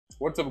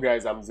What's up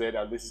guys, I'm Zed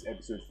and this is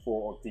episode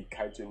 4 of the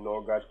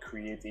Attribution-NoDerivs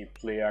Create a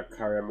Player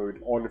Career Mode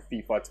on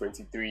FIFA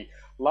 23.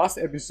 Last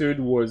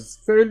episode was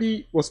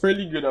fairly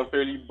good and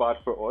fairly bad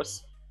for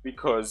us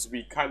because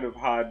we kind of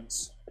had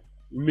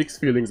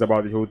mixed feelings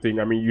about the whole thing.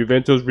 I mean,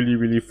 Juventus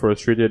really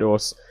frustrated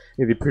us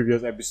in the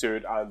previous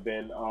episode, and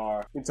then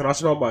our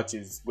international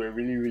matches were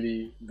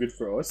really good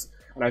for us.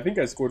 And I think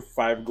I scored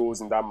 5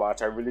 goals in that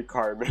match. I really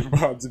can't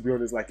remember, to be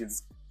honest. Like,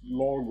 it's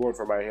long gone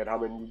from my head how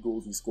many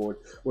goals we scored.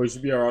 Well, it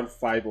should be around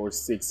 5 or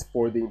 6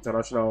 for the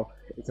international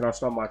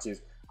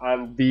matches.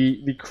 And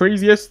the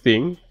craziest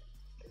thing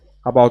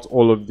about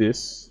all of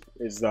this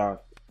is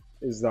that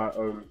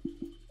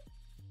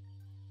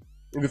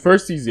in the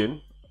first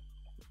season,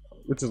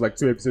 which was like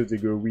 2 episodes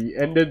ago, we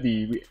ended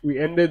the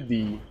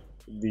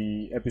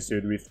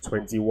episode with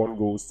 21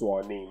 goals to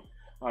our name.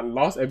 And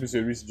last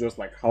episode, which is just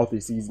like half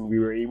a season, we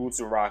were able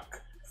to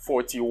rack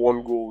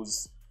 41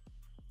 goals.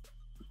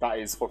 That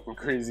is fucking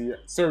crazy.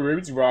 So we were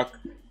able to rack,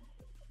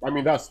 I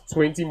mean, that's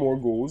 20 more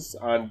goals.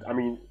 And I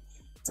mean,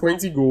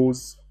 20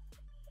 goals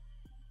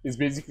is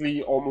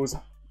basically almost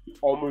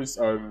 20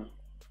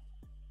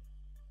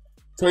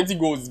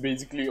 goals is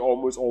basically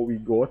almost all we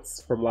got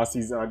from last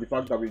season, and the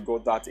fact that we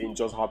got that in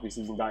just half a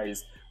season, that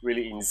is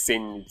really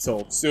insane in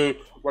itself. So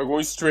we're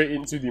going straight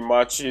into the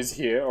matches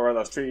here, or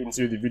rather straight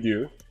into the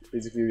video.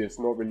 Basically, there's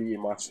not really a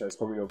match that's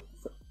coming up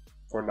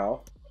for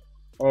now.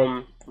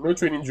 No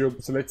training drill,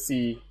 so let's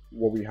see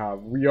what we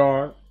have. We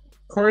are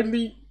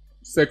currently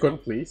second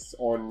place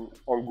on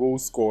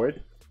goals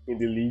scored in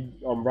the league.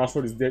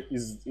 Rashford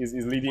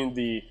is leading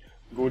the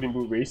Golden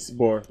Boot race,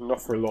 but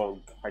not for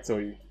long, I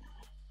tell you.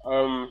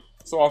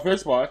 So our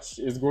first match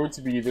is going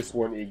to be this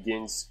one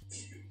against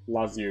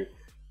Lazio.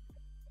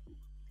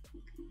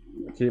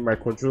 Okay, my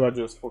controller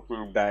just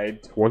fucking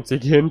died once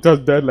again. It has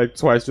died like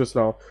twice just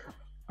now.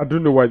 I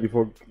don't know why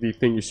the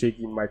thing is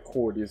shaking. My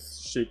cord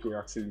is shaking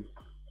actually,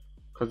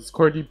 because it's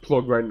currently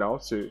plugged right now.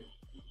 So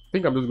I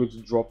think I'm just going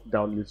to drop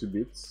down a little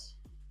bit,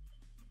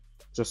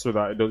 just so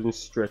that it doesn't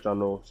stretch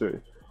and all. So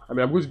I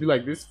mean, I'm going to be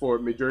like this for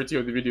majority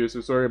of the video.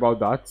 So sorry about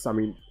that. I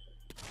mean,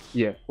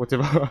 yeah,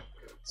 whatever.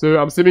 So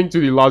I'm sitting to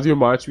the Lazio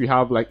match. We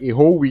have like a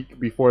whole week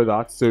before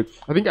that, so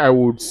I think I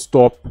would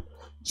stop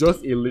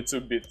just a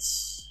little bit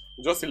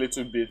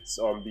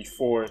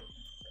before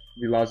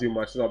the Lazio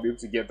match, so I'll be able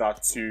to get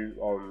that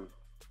to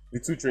the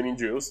 2 training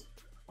drills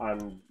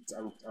and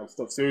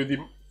stuff. So the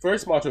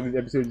first match of this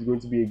episode is going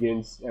to be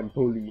against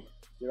Empoli.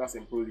 Yeah, that's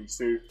Empoli.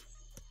 So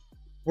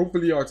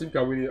hopefully our team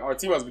can win it. Our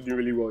team has been doing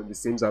really well in the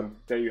Sims, and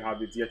there you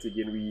have it. Yet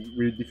again,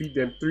 we defeat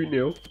them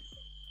 3-0.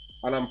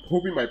 And I'm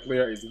hoping my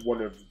player is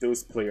one of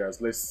those players.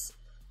 Let's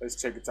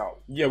check it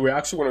out. Yeah, we're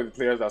actually one of the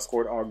players that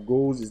scored. Our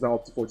goals is now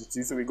up to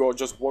 42, so we got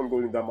just 1 goal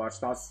in that match.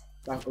 That's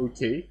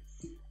okay.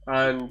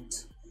 And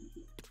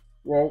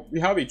well, we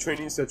have a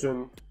training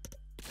session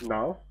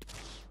now,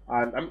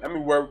 and I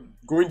mean we're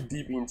going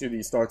deep into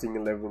the starting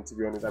 11. To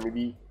be honest, I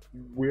mean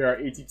we are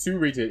 83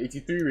 rated,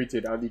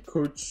 and the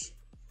coach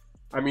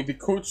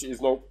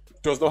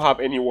does not have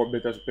anyone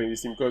better to play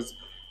this team because.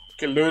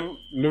 Okay, learn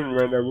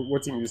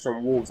what team is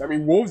from Wolves. I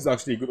mean, Wolves is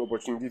actually a good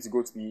opportunity to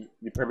go to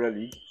the Premier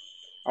League.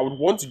 I would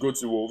want to go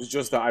to Wolves,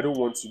 just that I don't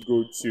want to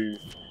go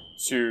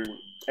to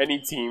any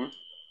team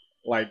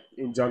like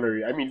in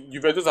January. I mean,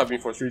 Juventus have been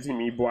frustrating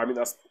me, but I mean,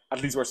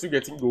 at least we're still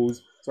getting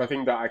goals, so I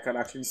think that I can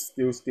actually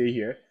still stay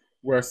here.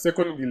 We're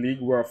second in the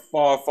league. We're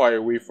far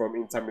away from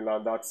Inter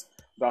Milan.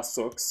 That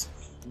sucks.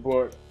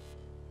 But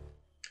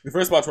the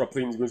first match we're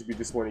playing is going to be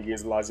this one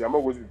against Lazio. I'm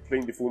not going to be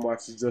playing the full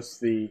match. It's just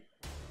the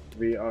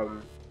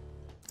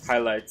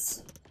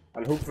highlights,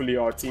 and hopefully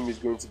our team is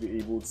going to be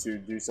able to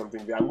do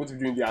something there. I'm going to be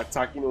doing the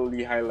attacking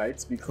only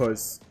highlights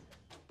because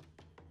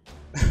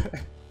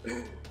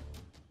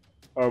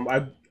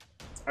I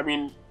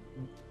mean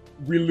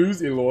we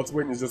lose a lot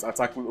when it's just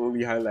attacking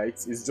only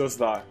highlights. It's just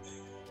that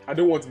I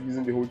don't want to be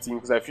using the whole team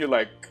because I feel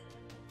like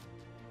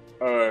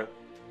I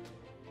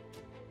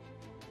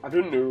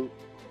don't know,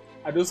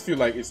 I just feel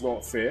like it's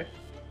not fair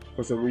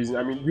for some reason.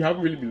 I mean, we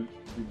haven't really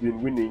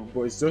been winning,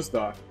 but it's just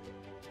that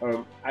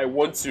I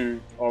want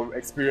to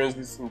experience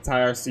this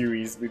entire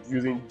series with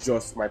using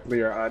just my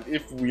player, and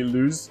if we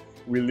lose,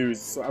 we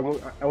lose. So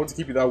I want to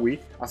keep it that way.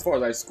 As far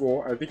as I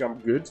score, I think I'm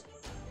good,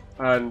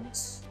 and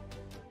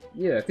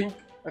yeah, I think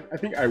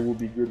I will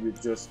be good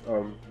with just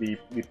the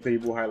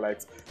playable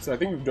highlights. So I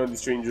think we've done the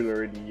training drill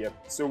already. Yep.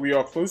 So we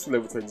are close to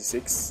level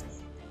 26.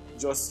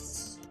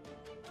 Just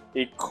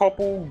a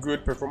couple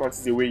good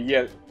performances away.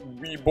 Yeah,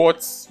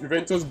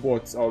 Juventus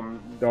bought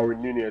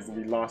Darwin Núñez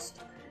in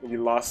the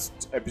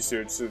last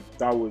episode, so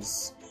that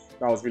was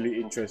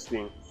really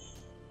interesting,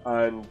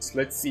 and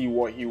let's see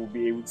what he will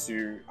be able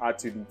to add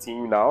to the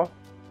team now.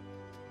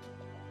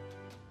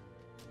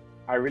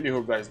 I really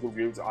hope that he's going to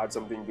be able to add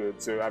something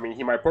good. So I mean,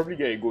 he might probably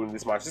get a goal in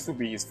this match. This will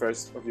be his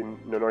first, okay,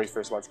 no, not his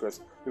first match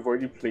because we've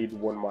already played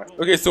 1 match.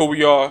 Okay, so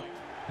we are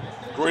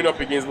going up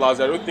against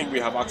Lazio. I don't think we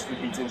have actually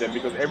beaten them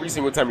because every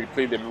single time we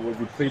played them, it was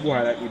the playable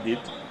highlight we did,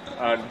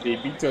 and they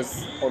beat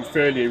us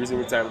unfairly every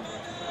single time.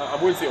 I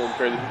wouldn't say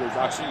unfairly because it's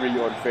actually really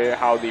unfair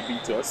how they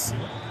beat us.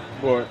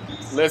 But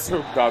let's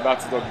hope that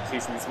that's not the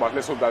case in this match.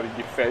 Let's hope that the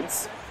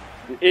defense,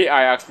 the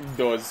AI actually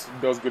does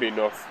good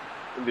enough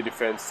in the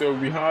defense. So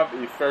we have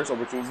a first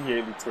opportunity here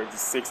in the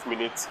 26th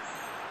minute.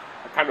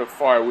 Kind of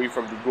far away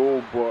from the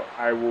goal, but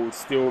I will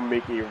still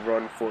make a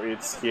run for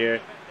it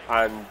here,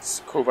 and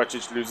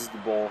Kovacic loses the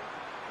ball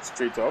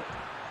straight up.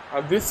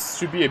 And this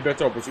should be a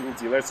better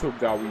opportunity. Let's hope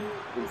that we,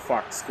 in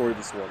fact, score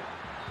this one.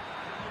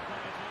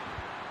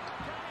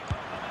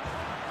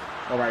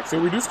 Alright, so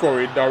we do score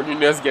it. Darwin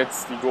Núñez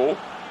gets the goal.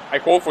 I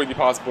called for the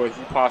pass, but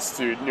he passed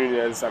to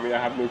Núñez. I mean, I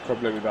have no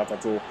problem with that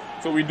at all.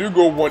 So we do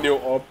go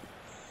 1-0 up,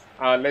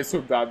 and let's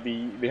hope that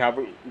they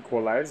haven't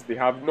equalized. They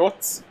have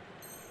not.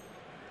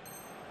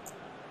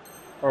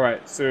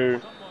 Alright,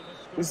 so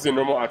this is a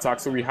normal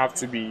attack, so we have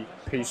to be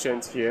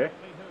patient here.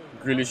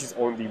 Grealish is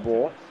on the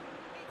ball.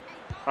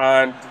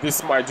 And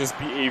this might just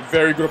be a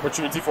very good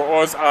opportunity for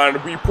us, and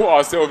we put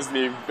ourselves in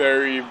a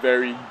very,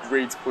 very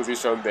great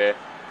position there.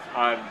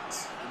 And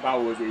that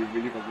was a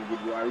really fucking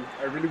good goal.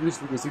 I really wish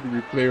we could see the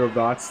replay of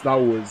that. That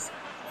was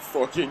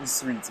fucking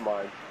sweet,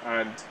 man.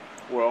 And,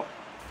 well,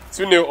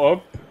 2-0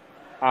 up,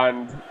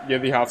 and yeah,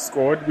 they have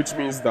scored, which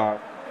means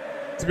that,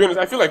 to be honest,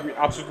 I feel like we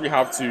absolutely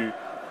have to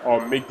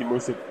make the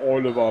most of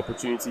all of our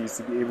opportunities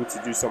to be able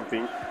to do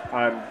something,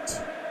 and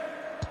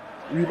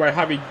we might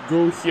have a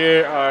goal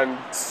here, and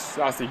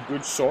that's a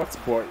good shot,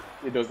 but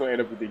it does not end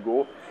up with a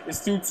goal. It's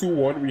still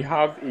 2-1. We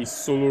have a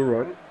solo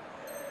run.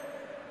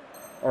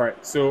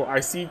 Alright, so I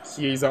see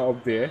Chiesa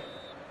up there,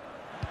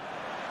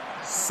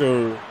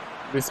 so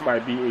this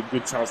might be a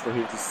good chance for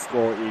him to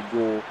score a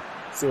goal.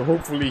 So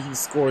hopefully he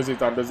scores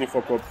it and doesn't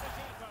fuck up.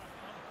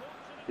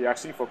 He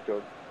actually fucked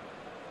up.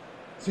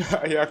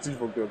 Yeah, he actually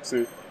fucked up.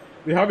 So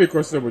they have a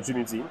crossing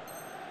opportunity.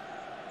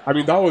 I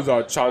mean, that was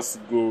our chance to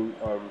go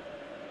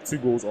 2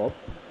 goals up.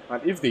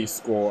 And if they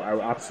score, I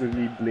will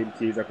absolutely blame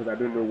Chiesa, because I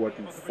don't know what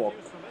the fuck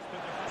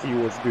he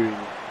was doing,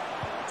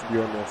 to be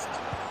honest.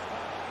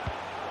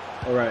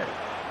 Alright.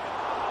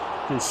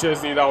 Okay,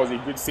 Szczesny, that was a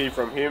good save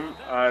from him.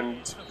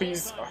 And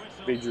please,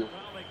 they drew.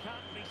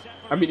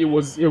 I mean, it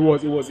was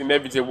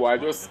inevitable. I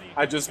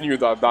just knew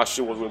that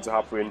shit was going to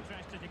happen.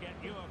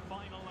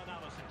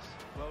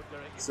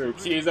 So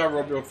Chiesa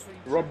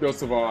robbed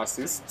us of our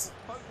assist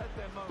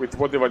with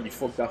whatever the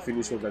fuck that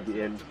finish was at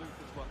the end,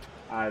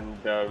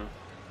 and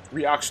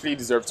we actually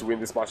deserve to win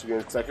this match again,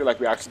 because I feel like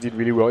we actually did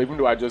really well. Even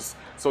though I just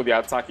saw the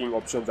attacking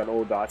options and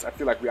all that, I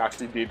feel like we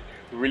actually did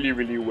really,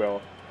 really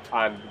well,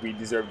 and we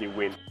deserved a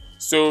win.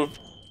 So,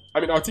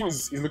 I mean, our team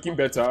is looking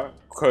better,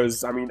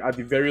 because, I mean, at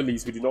the very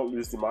least, we did not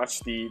lose the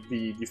match.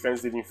 The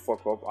defense didn't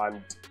fuck up,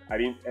 and I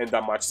didn't end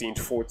that match saying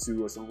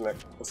 4-2 or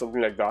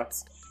something like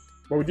that.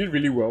 But we did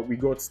really well. We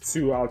got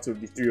 2 out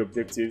of the 3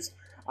 objectives,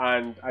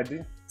 and I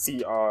didn't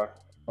see our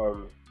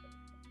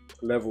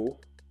level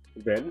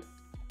then.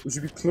 We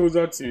should be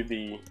closer to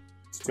the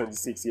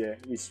 26, yeah,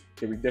 which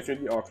we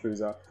definitely are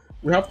closer.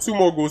 We have 2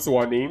 more goals to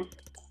our name,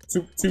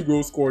 two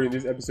goals scored in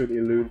this episode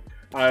alone,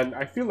 and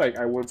I feel like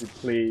I want to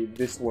play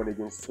this one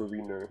against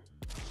Torino.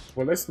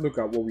 Well, let's look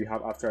at what we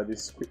have after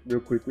this real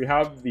quick. We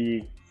have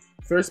the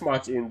first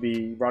match in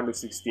the round of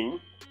 16.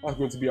 That's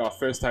going to be our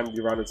first time in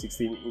the round of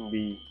 16 in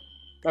the...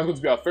 That's going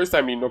to be our first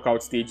time in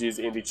knockout stages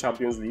in the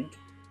Champions League.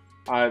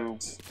 And,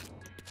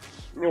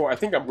 you know, I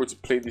think I'm going to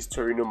play this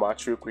Torino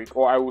match real quick.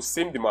 Or I will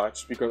sim the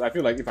match, because I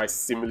feel like if I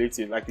simulate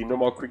it, like the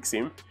normal quick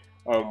sim,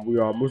 we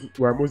are most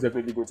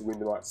definitely going to win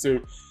the match. So,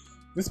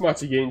 this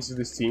match against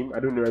this team, I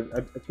don't know,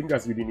 I think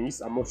that's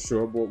Udinese, I'm not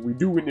sure, but we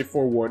do win it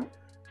 4-1.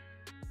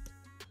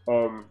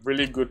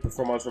 Really good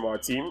performance from our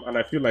team, and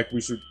I feel like we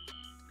should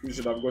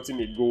have gotten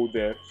a goal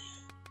there.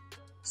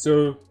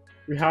 So,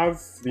 we have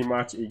the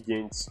match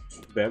against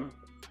them.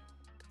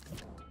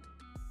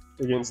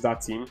 Against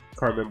that team.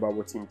 Can't remember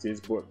what team it is,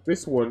 but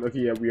this one,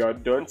 okay, yeah, we are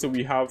done. So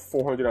we have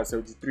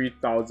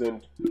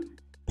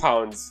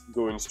 £473,000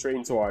 going straight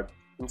into our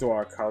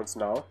accounts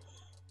now,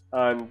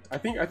 and I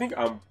think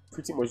I'm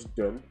pretty much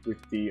done with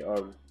the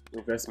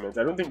investments.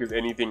 I don't think there's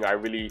anything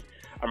I'm really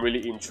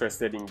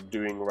interested in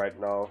doing right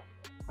now.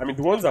 I mean,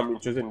 the ones I'm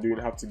interested in doing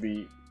have to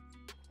be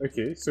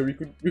okay. So we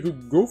could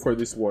go for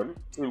this one.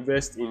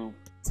 Invest in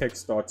tech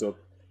startup.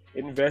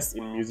 Invest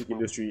in music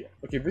industry.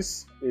 Okay,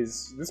 this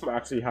might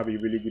actually have a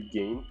really good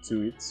gain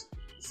to it.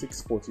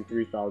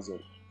 643,000.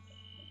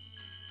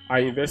 I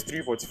invest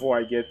 344.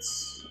 I get.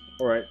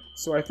 All right.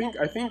 So I think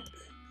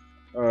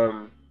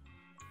the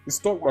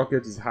stock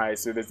market is high,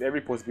 so there's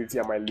every possibility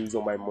I might lose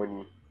all my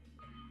money.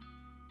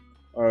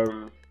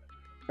 I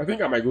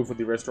think I might go for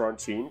the restaurant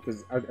chain,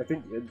 because I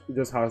think it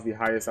just has the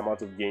highest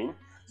amount of gain.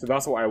 So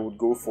that's what I would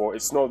go for.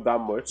 It's not that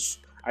much.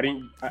 I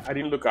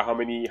didn't look at how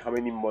many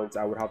months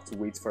I would have to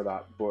wait for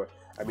that, but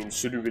I mean, it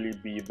shouldn't really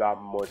be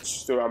that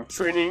much. So I'm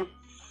training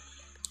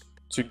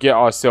to get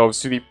ourselves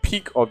to the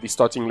peak of the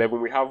starting level.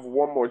 We have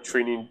one more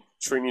training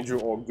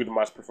drill or good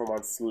match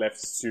performance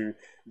left to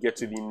get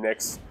to the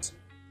next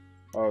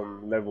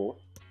level.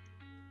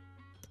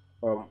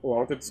 Oh, I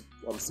wanted to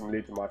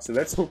simulate the match. So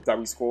let's hope that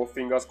we score.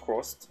 Fingers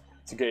crossed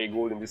to get a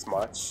goal in this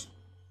match.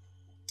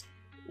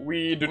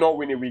 We do not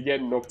win it. We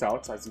get knocked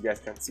out, as you guys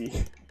can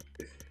see.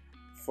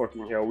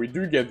 Fucking hell, we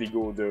do get the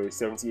goal though,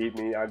 78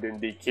 minutes, and then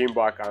they came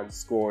back and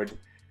scored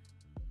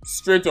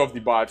straight off the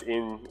bat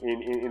in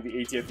the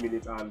 80th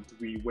minute, and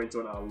we went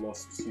on and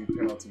lost 2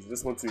 penalties.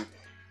 Just want to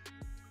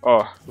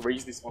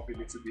raise this up a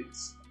little bit.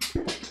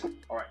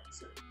 Alright,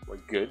 so we're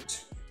good.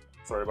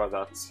 Sorry about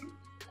that.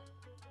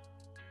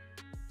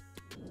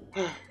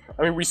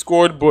 I mean, we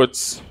scored,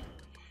 but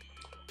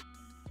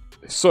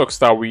it sucks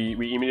that we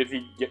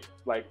immediately get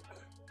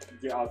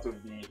out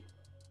of the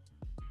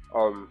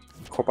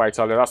Coppa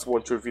Italia. That's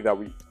one trophy that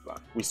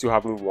we still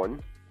haven't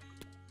won.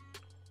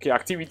 Okay,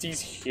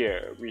 activities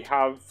here. We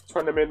have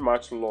tournament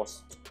match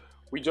lost.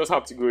 We just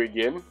have to go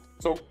again.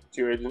 Talk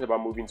to your agent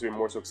about moving to a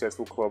more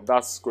successful club.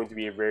 That's going to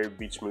be a very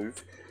bitch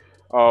move.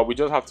 We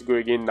just have to go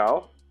again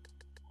now.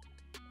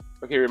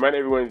 Okay, remind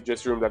everyone in the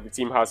dressing room that the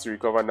team has to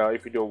recover now.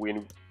 If we don't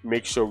win,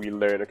 make sure we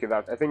learn. Okay,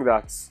 I think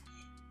that's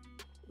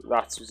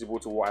visible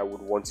to what I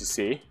would want to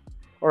say.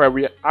 All right,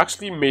 we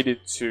actually made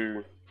it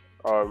to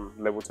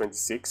level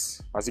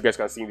 26, as you guys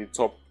can see in the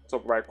top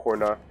right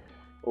corner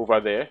over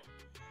there,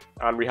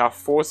 and we have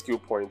 4 skill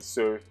points.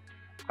 So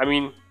I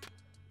mean,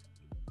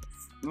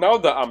 now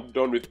that I'm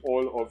done with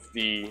all of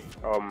the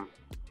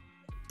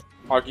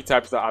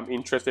archetypes that I'm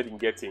interested in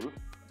getting,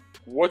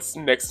 what's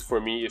next for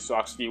me is to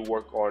actually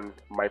work on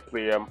my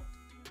player,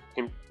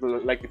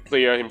 like the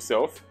player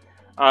himself.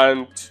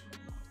 And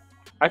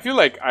I feel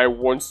like I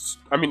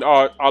mean,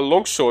 our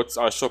long shots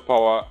and shot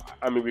power,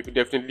 I mean, we could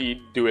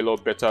definitely do a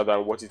lot better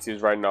than what it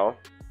is right now.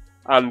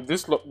 And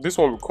this one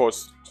will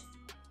cost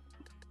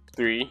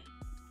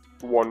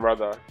 1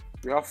 rather.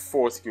 We have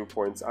 4 skill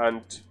points,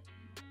 and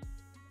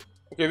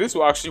okay, this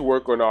will actually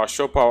work on our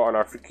shot power and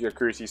our free kick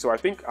accuracy. So I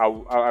think I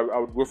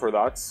would go for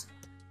that.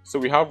 So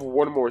we have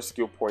 1 more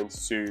skill point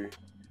to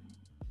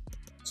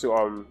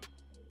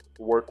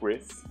work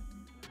with,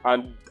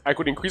 and I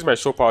could increase my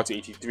shot power to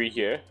 83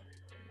 here.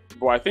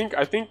 But I think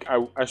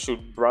I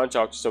should branch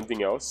out to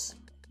something else,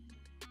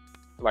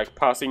 like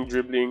passing,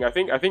 dribbling. I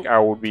think I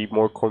would be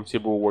more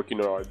comfortable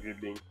working on our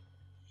dribbling.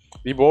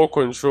 The ball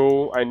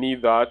control, I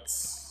need that.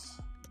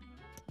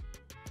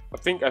 I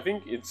think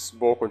it's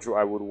ball control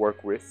I would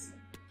work with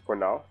for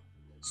now.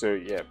 So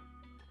yeah,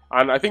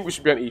 and I think we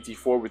should be on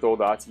 84 with all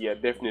that. Yeah,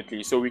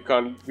 definitely. So we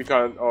can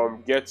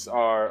get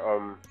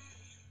our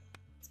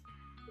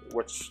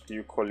what do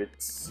you call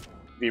it?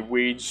 The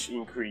wage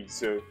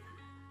increase.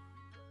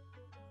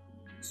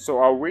 So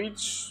our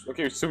wage,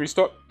 okay, so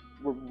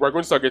we're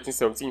going to start getting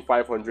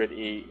 17,500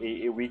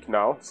 a week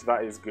now, so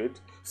that is good.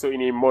 So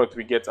in a month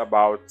we get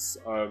about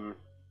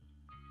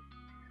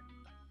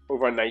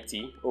over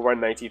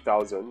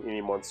 90,000 in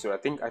a month. So I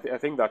think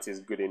that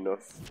is good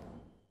enough.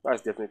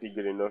 That's definitely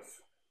good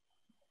enough.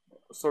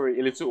 Sorry,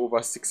 a little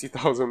over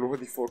 60,000. What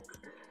the fuck?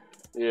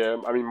 Yeah,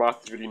 I mean,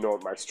 math is really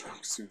not my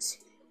strong suit,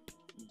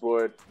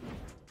 but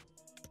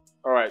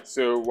alright,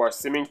 so we're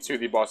simming to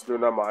the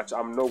Barcelona match.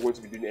 I'm not going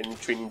to be doing any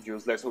training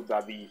drills. Let's hope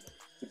that the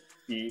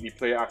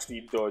player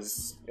actually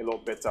does a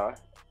lot better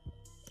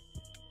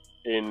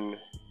in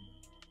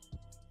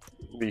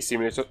the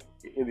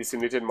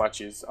simulated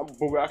matches. But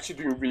we're actually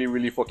doing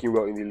really fucking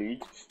well in the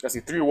league. That's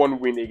a 3-1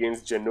 win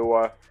against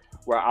Genoa.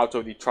 We're out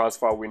of the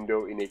transfer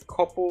window in a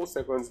couple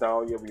seconds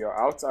now. Yeah, we are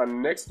out.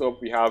 And next up,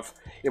 we have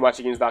a match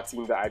against that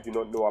team that I do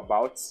not know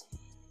about.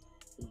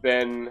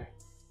 Then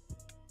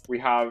we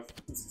have,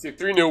 it's a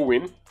 3-0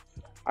 win.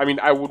 I mean,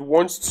 I would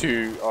want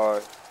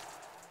to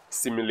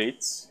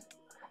simulate.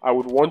 I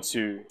would want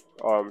to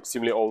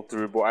simulate all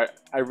through, but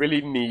I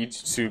really need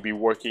to be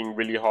working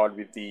really hard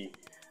with the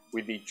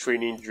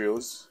training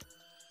drills,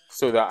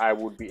 so that I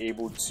would be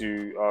able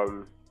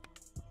to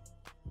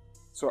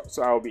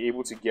so I'll be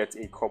able to get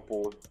a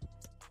couple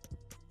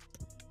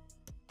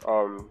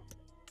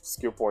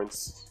skill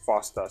points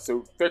faster.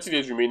 So 30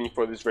 days remaining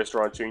for this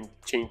restaurant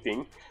chain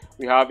thing.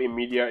 We have a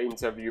media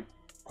interview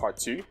part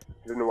 2.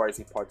 I don't know why I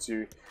say part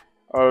 2.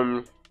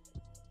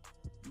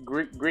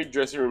 Great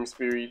dressing room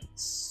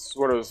spirits.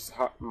 What does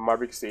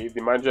Maverick say?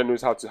 The manager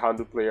knows how to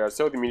handle players.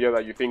 Tell the media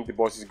that you think the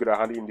boss is good at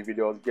handling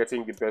individuals,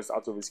 getting the best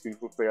out of a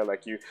skillful player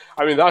like you.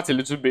 I mean, that's a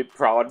little bit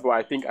proud, but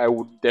I think I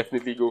would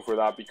definitely go for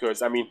that,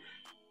 because I mean,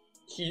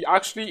 he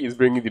actually is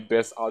bringing the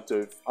best out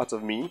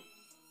of me,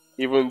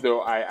 even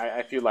though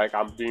I feel like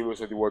I'm doing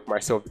most of the work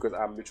myself, because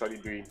I'm literally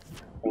doing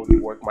all the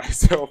work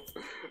myself.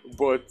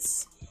 But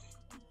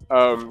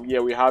yeah,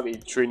 we have a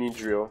training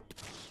drill.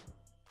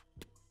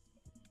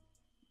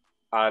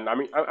 And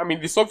I mean,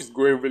 the stuff is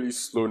going really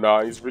slow now.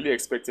 It's really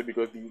expected,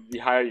 because the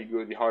higher you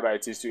go, the harder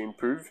it is to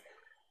improve.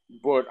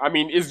 But I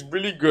mean, it's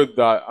really good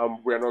that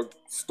we're not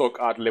stuck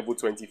at level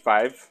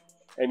 25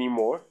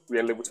 anymore.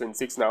 We're at level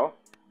 26 now,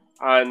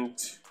 and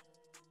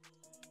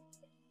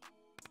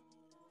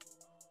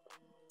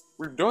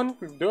we've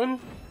done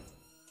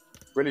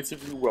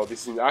relatively well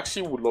this season. I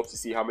actually would love to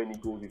see how many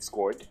goals we've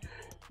scored,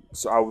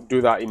 so I will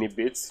do that in a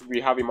bit.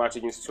 We have a match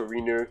against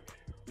Torino.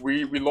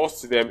 We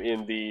lost to them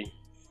in the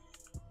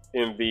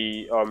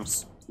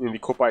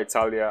Coppa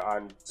Italia,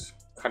 and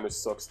kind of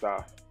sucks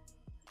that.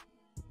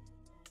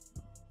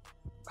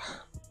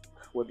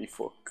 What the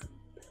fuck?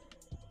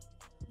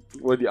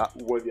 What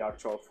the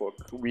actual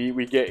fuck?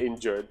 We get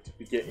injured.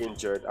 We get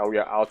injured and we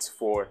are out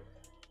for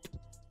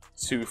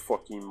 2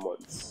 fucking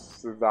months.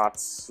 So that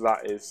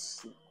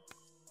is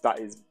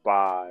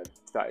bad.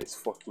 That is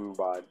fucking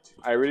bad.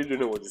 I really don't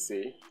know what to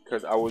say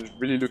because I was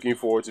really looking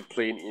forward to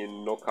playing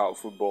in knockout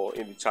football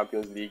in the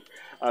Champions League,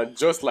 and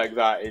just like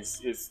that,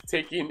 it's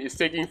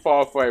taking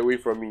far away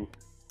from me.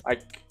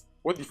 Like,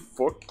 what the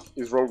fuck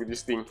is wrong with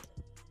this thing?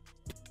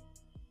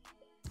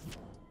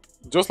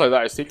 Just like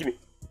that, it's taking it.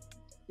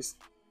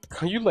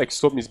 Can you like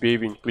stop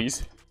misbehaving,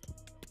 please?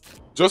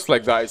 Just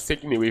like that, it's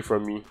taking away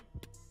from me.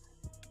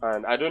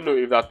 And I don't know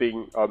if that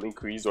thing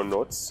increased or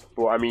not,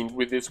 but I mean,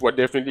 with this, we're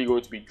definitely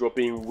going to be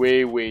dropping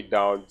way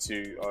down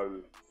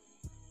to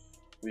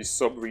the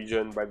sub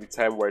region by the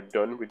time we're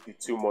done with the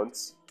 2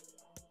 months.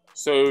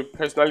 So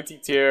personality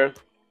tier.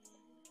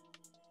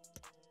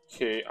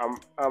 Okay,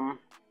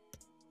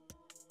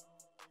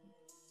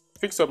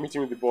 fix up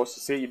meeting with the boss to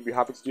say you'd be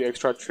happy to do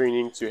extra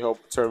training to help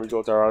turn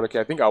results around.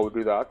 Okay, I think I will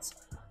do that.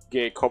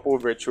 Get a couple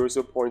of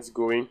virtuoso points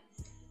going,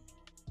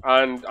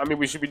 and I mean,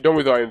 we should be done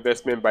with our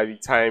investment by the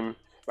time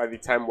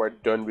we're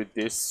done with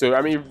this. So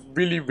I mean, it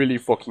really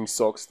fucking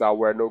sucks that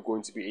we're not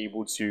going to be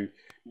able to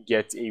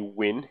get a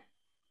win.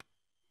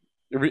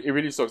 It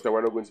really sucks that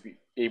we're not going to be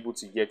able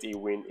to get a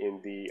win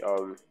in the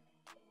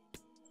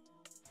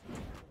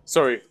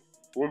sorry,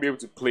 we won't be able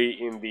to play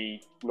in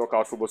the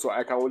knockout football. So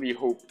I can only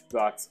hope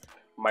that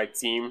my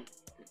team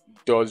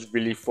does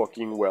really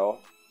fucking well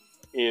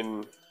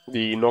in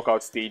the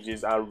knockout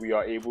stages, and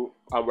we're able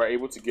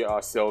to get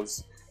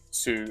ourselves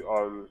to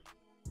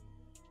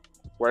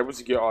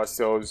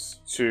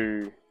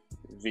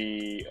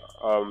the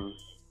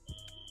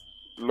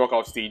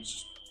knockout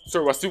stage.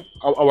 So we're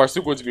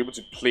still going to be able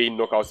to play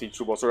knockout stage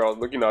football. Sorry, I was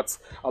looking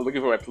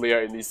for my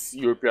player in these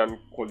European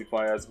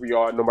qualifiers. We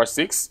are number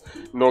 6,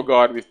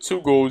 Norgard, with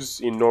 2 goals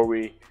in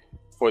Norway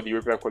for the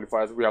European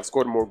qualifiers. We have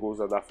scored more goals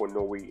than that for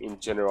Norway in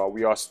general.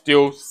 We are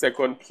still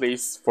 2nd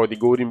place for the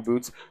Golden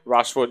Boot.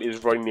 Rashford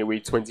is running away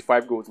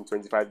 25 goals in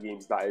 25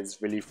 games. That is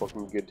really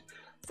fucking good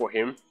for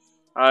him.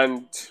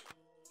 And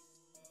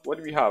what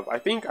do we have? I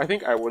think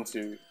I want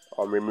to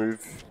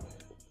remove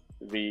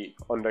the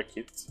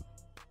underkit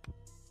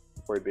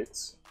for a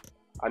bit,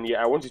 and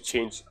yeah, I want to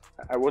change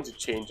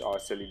our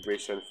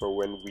celebration for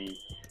when we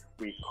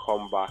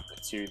come back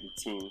to the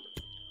team.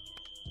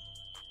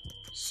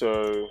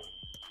 So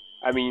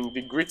I mean,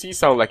 the gritty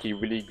sound like a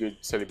really good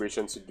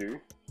celebration to do,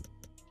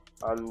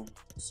 and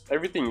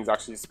everything is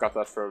actually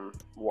scattered from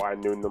what I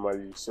know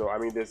normally. So I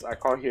mean, there's I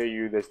can't hear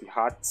you. There's the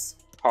hearts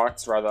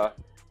rather.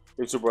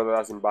 Little brother,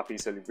 that's Mbappe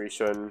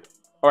celebration.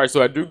 Alright,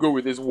 so I do go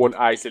with this one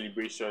eye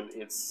celebration.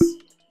 It's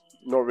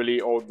not really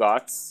all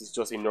that. It's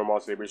just a normal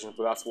celebration,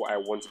 but that's what I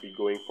want to be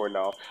going for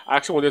now. I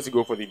actually wanted to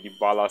go for the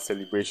Dybala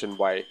celebration,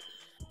 but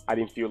I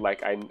didn't feel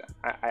like I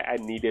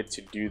needed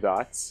to do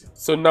that.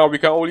 So now we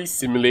can only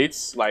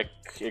simulate like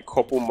a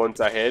couple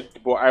months ahead,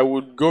 but I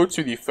would go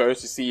to the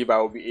first to see if I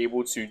will be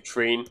able to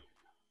train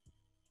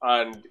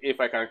and if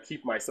I can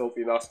keep myself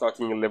in our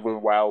starting 11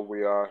 while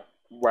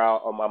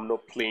I'm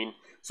not playing.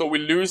 So we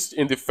lose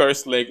in the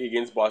first leg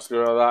against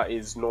Barcelona. That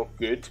is not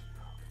good.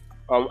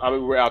 I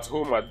mean, we're at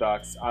home at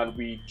that, and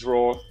we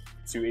draw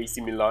to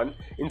AC Milan.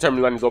 Inter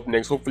Milan is up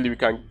next. Hopefully we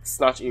can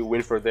snatch a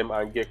win for them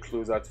and get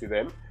closer to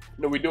them.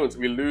 No, we don't.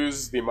 We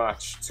lose the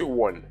match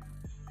 2-1.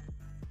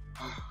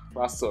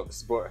 That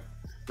sucks, but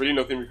really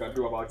nothing we can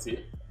do about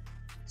it.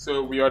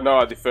 So we are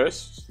now at the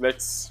first.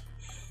 Let's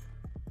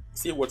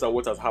see what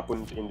has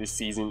happened in this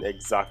season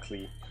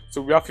exactly.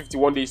 So we have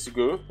 51 days to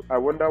go. I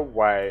wonder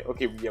why.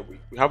 Okay,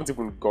 we haven't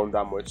even gone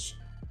that much.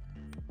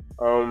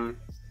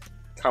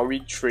 Can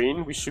we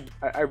train? We should.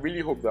 I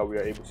really hope that we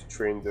are able to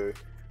train though.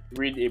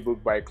 Read able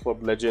by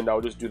club legend. I'll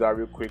just do that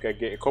real quick. I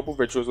get a couple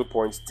virtuoso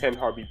points, 10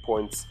 Harvey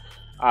points,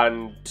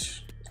 and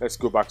let's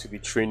go back to the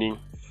training.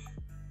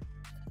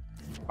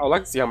 I would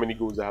like to see how many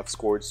goals I have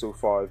scored so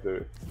far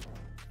though.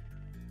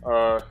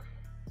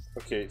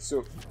 Okay,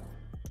 so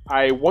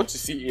I want to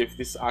see if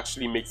this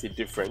actually makes a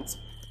difference.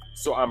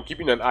 So I'm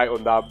keeping an eye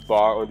on that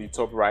bar on the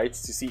top right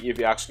to see if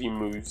it actually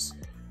moves,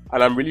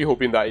 and I'm really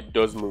hoping that it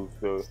does move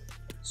though.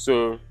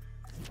 So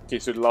okay,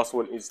 so the last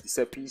one is the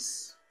set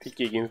piece,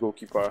 PK against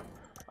goalkeeper,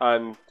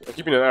 and I'm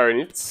keeping an eye on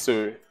it.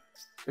 So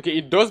okay,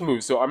 it does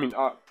move. So I mean,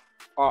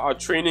 our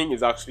training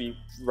is actually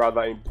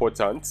rather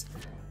important.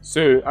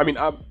 So I mean,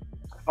 I'm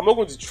not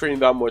going to train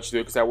that much though,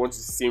 because I want to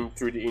sim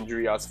through the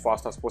injury as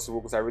fast as possible,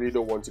 because I really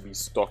don't want to be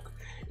stuck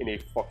in a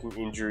fucking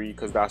injury,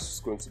 because that's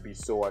just going to be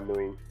so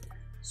annoying.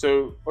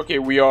 So okay,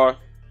 we are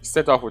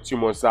set out for 2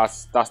 months.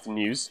 That's the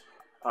news,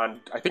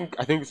 and I think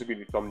this will be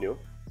the thumbnail.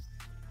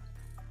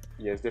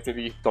 Yes,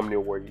 definitely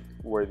thumbnail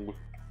worthy.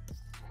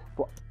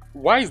 But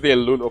why is there a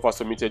loan offer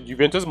submitted?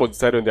 Juventus must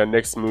decide on their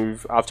next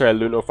move after a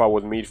loan offer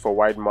was made for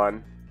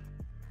Weidman.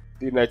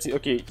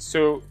 Okay,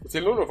 so it's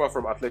a loan offer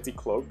from Athletic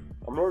Club.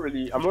 I'm not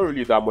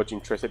really that much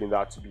interested in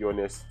that, to be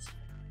honest.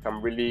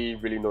 I'm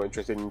really not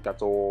interested in it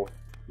at all.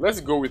 Let's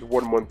go with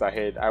 1 month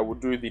ahead. I will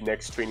do the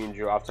next training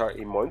drill after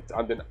a month,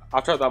 and then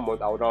after that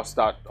month I will now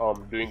start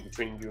doing the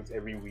training drills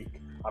every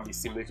week. and be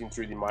simulating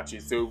through the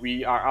matches. So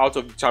we are out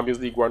of the Champions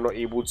League. We're not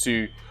able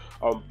to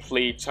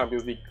play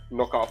Champions League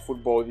knockout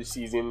football this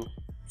season.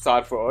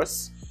 Sad for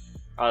us.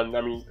 And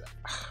I mean,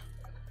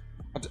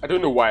 I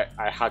don't know why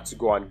I had to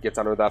go and get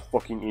another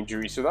fucking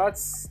injury. So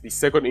that's the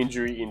second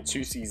injury in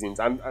 2 seasons,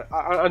 and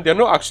they're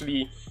not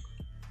actually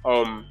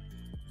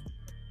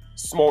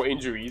small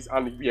injuries.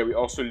 And yeah, we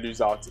also lose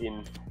out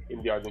in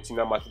the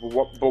Argentina match.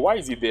 But why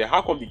is it there?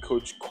 How come the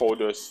coach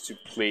called us to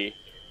play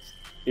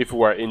if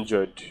we are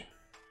injured?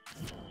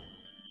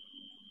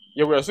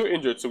 Yeah, we are so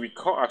injured, so we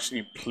can't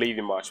actually play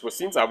the match. But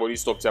since I've already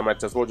stopped, I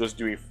might as well just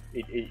do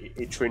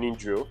a training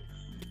drill.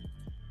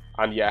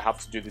 And yeah, I have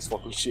to do this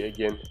fucking shit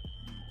again.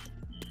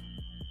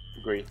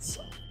 Great.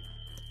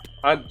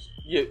 And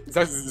yeah,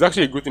 it's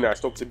actually a good thing I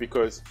stopped it,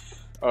 because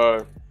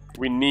I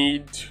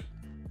need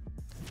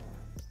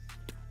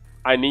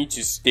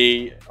to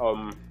stay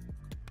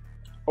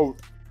oh,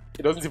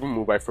 it doesn't even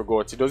move. I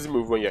forgot. It doesn't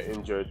move when you're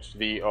injured.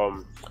 The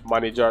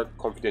manager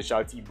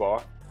confidentiality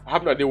bar. I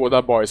have no idea what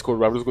that bar is called,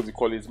 but I'm just going to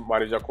call it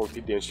manager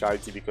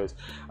confidentiality, because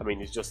I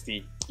mean, it's just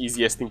the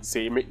easiest thing to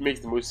say. It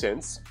makes the most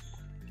sense.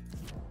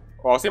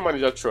 Or I'll say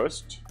manager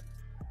trust.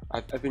 I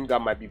think that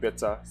might be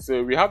better.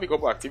 So we have a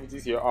couple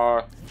activities here.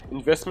 Our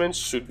investments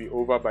should be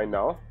over by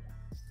now,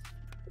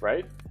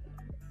 right?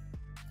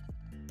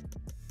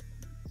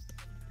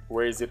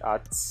 Where is it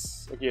at?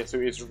 Okay, so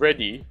it's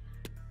ready,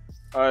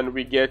 and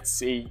we get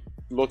a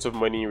lot of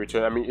money in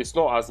return. I mean, it's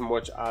not as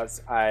much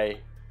as I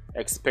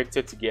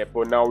expected to get,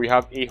 but now we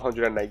have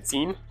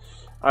 819,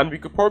 and we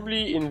could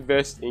probably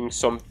invest in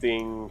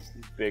something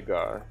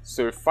bigger.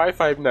 So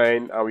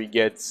 559, and we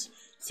get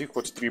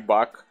 643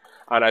 back.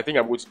 And I think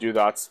I'm going to do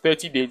that.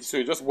 30 days,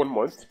 so just 1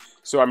 month.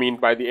 So I mean,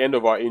 by the end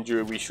of our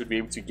injury, we should be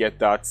able to get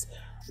that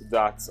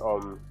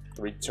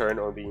return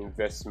on the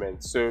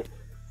investment. So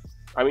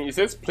I mean, it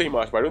says play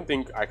match, but I don't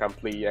think I can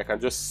play. I can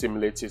just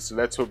simulate it. So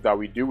let's hope that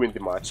we do win the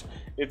match.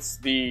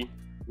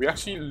 We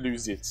actually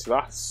lose it. So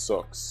that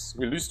sucks.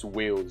 We lose to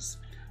Wales.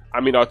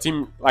 I mean, our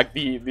team, like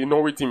the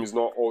Norway team, is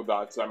not all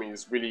that. So I mean,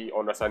 it's really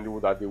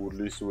understandable that they would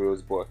lose to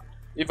Wales. But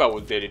if I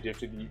was there, they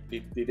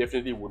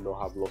definitely would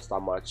not have lost that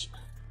match.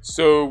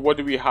 So what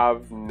do we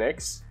have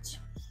next?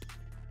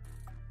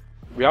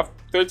 We have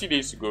 30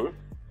 days to go,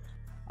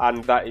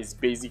 and that is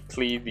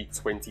basically the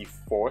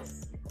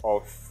 24th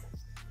of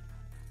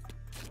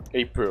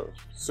April.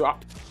 So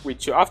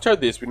after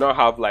this, we now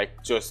have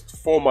like just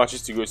 4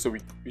 matches to go, so we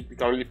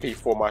can only play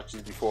 4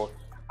 matches before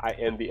I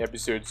end the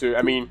episode. So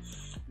I mean,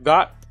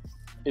 that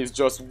is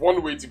just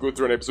one way to go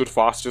through an episode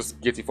fast,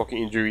 just get a fucking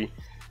injury.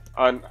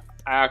 And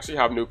I actually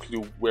have no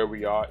clue where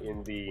we are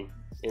in the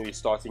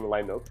starting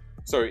lineup.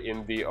 Sorry,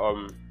 in the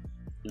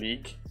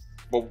league.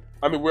 But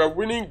I mean, we're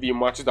winning the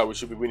matches that we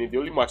should be winning. The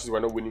only matches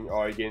we're not winning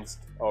are against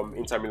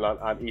Inter Milan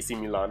and AC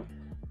Milan.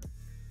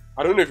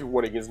 I don't know if we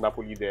won against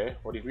Napoli there,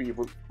 or did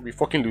we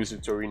fucking lose to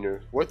Torino?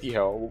 What the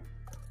hell?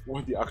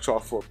 What the actual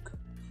fuck?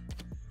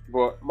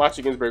 But match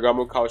against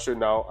Bergamo Calcio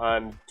now,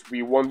 and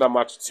we won that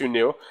match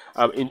 2-0.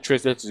 I'm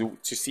interested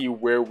to see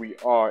where we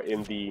are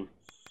in the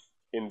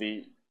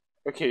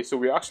okay, so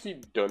we're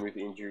actually done with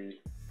the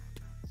injury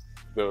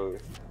though.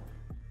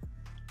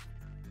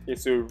 Okay,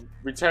 so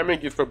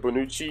retirement gift for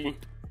Bonucci,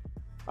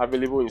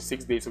 available in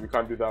 6 days, so we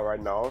can't do that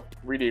right now.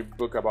 Read a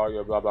book about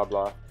your blah blah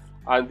blah.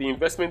 And the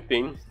investment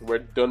thing, we're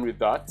done with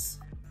that.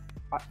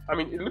 I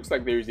mean, it looks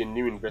like there is a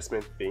new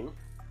investment thing,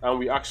 and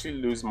we actually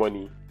lose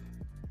money.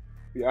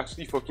 We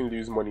actually fucking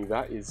lose money.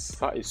 That is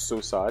so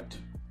sad.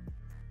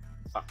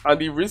 And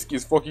the risk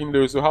is fucking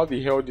low, so how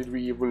the hell did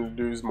we even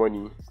lose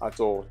money at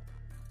all?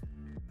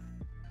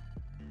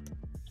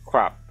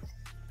 Crap.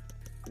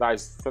 That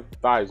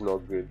is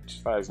not good.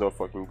 That is not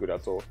fucking good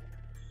at all.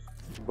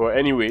 But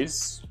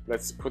anyways,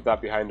 let's put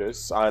that behind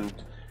us and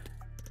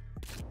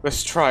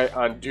let's try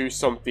and do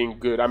something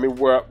good. I mean,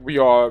 we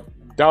are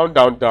down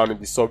in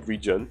the sub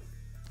region,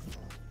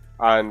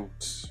 and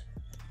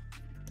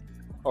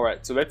all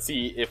right. So let's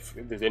see if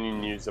there's any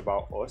news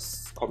about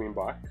us coming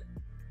back.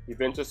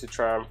 Juventus to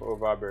triumph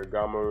over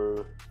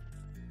Bergamo.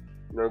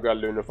 Norga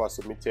loan offer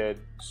submitted.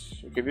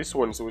 Okay, this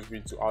one is supposed to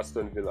be to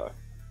Aston Villa,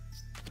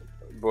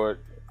 but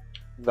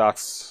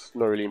that's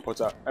not really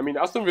important. I mean,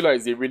 Aston Villa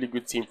is a really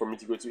good team for me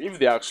to go to.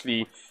 If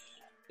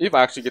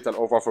I actually get an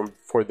offer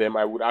for them,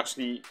 I would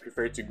actually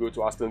prefer to go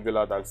to Aston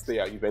Villa than stay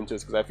at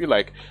Juventus, because I feel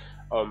like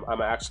I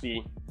might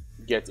actually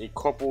get a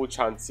couple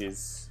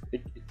chances,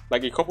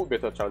 like a couple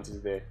better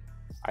chances there.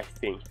 I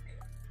think.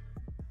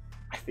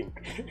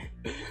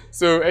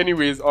 So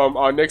anyways,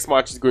 our next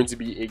match is going to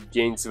be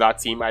against that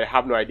team. I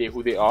have no idea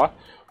who they are,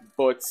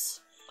 but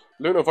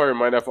loan offer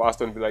reminder for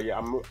Aston Villa. Yeah,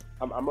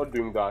 I'm not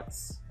doing that.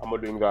 I'm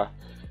not doing that.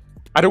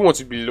 I don't want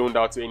to be loaned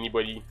out to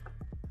anybody.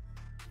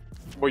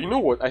 But you know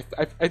what? I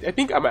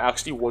think I might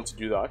actually want to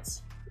do that.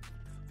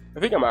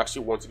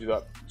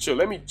 Sure,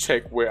 let me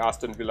check where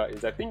Aston Villa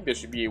is. I think there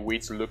should be a way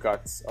to look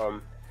at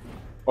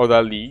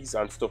other leagues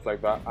and stuff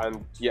like that.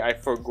 And yeah, I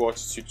forgot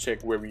to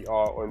check where we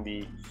are in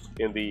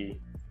the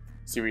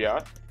Serie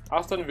A.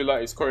 Aston Villa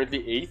is currently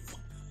 8th,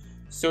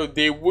 so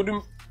they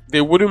wouldn't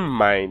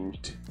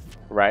mind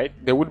right?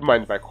 They wouldn't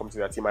mind if I come to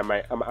their team. I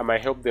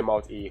might help them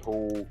out a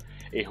whole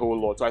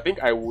lot. So I think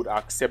I would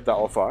accept that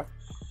offer.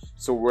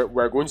 So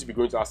we're going to be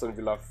going to Aston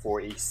Villa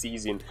for a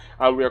season,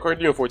 and we are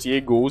currently on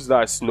 48 goals.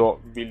 That's not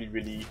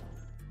really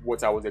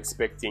what I was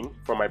expecting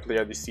from my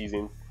player this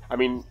season. I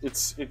mean,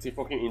 it's a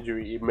fucking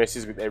injury. It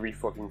messes with every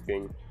fucking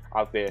thing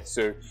out there.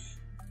 So,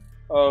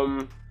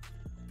 all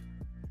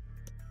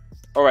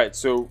right.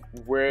 So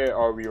where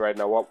are we right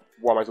now? What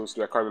am I supposed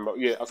to do? I can't remember.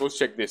 Yeah, I was supposed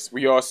to check this.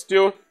 We are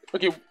still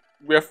okay.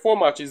 We have 4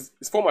 matches.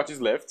 It's 4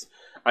 matches left,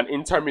 and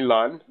Inter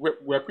Milan.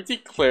 We're pretty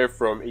clear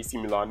from AC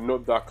Milan.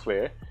 Not that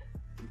clear,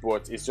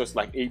 but it's just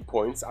like 8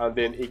 points. And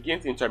then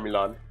against Inter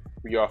Milan,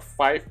 we are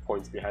 5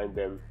 points behind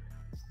them.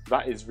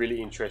 That is really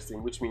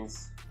interesting, which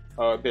means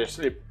there's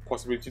still a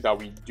possibility that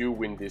we do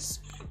win the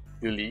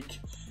league.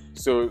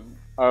 So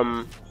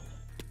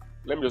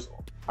let me just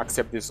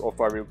accept this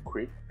offer real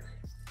quick.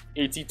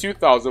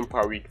 82,000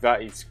 per week.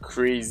 That is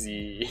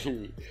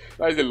crazy.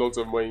 That is a lot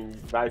of money.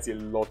 That is a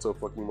lot of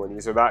fucking money.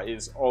 So that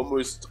is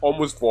almost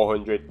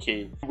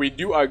 400k. We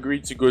do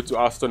agree to go to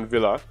Aston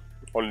Villa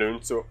on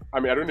loan. So I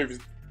mean, I don't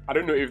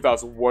know if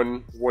that's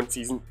one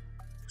season.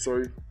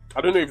 Sorry,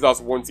 I don't know if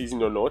that's 1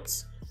 season or not.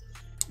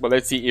 But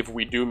let's see if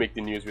we do make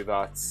the news with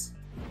that.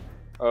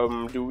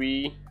 Do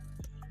we?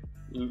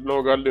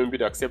 Norgard loan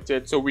bid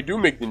accepted. So we do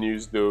make the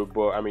news though,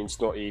 but I mean, it's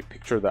not a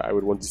picture that I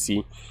would want to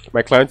see.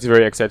 My client is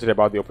very excited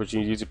about the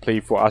opportunity to play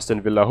for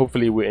Aston Villa.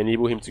 Hopefully it will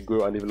enable him to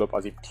grow and develop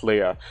as a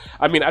player.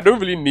 I mean, I don't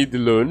really need the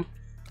loan.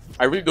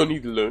 I really don't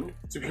need the loan,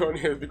 to be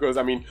honest, because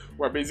I mean,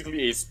 we're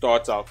basically a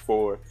starter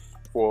for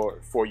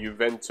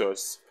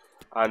Juventus,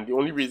 and the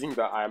only reason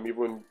that I am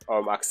even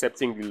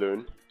accepting the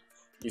loan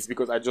is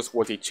because I just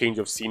want a change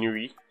of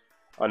scenery.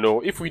 I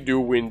know if we do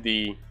win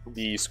the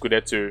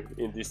Scudetto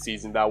in this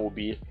season, that will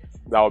be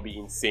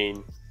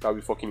insane. That will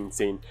be fucking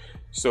insane.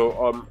 So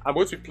I'm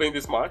going to be playing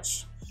this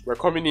match. We're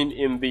coming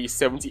in the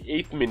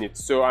 78th minute.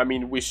 So I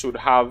mean, we should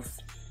have.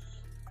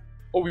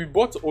 Oh, we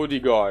bought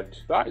Odegaard.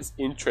 That is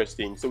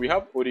interesting. So we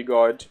have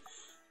Odegaard,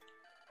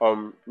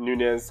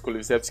 Nunez,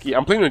 Kulusevski.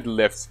 I'm playing on the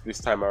left this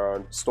time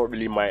around. It's not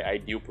really my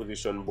ideal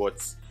position,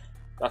 but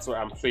that's what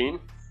I'm playing.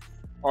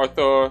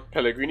 Arthur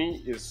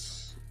Pellegrini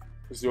is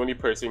the only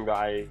person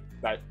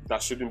that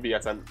that shouldn't be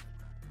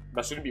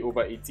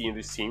over 80 in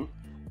this team.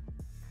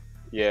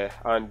 Yeah,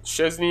 and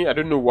Chesney, I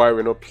don't know why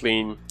we're not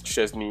playing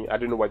Chesney. I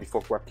don't know why the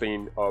fuck we're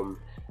playing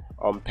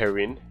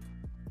Perrin.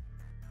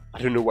 I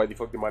don't know why the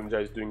fuck the manager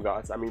is doing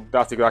that. I mean,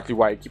 that's exactly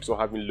why he keeps on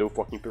having low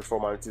fucking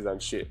performances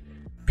and shit.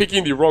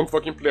 Picking the wrong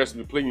fucking players to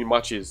be playing in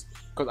matches.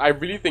 Because I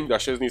really think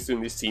that Chesney is still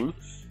in this team.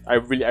 I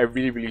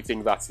really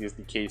think that is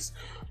the case.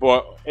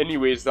 But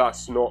anyways,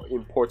 that's not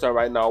important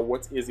right now.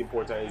 What is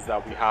important is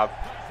that we have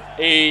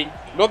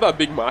not that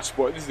big match,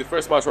 but this is the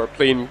first match we're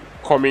playing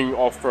coming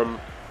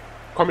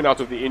out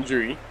of the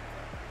injury,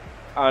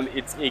 and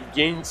it's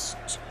against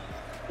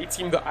a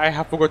team that I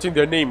have forgotten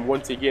their name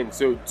once again.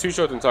 So 2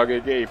 shots on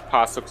target, get a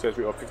pass success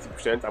rate of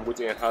 50%. I'm going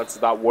to enhance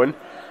that one.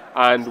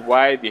 And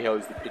why the hell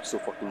is the pitch so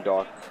fucking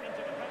dark?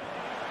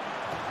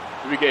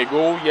 Do we get a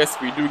goal? Yes,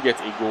 we do get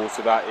a goal.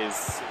 So that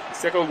is the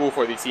second goal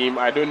for the team.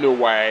 I don't know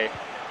why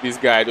this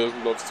guy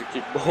doesn't love to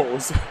kick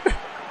balls.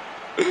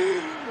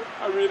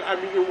 I mean,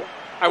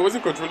 I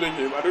wasn't controlling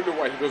him. I don't know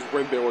why he just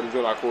went there on his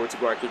own accord to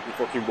go and kick the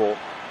fucking ball.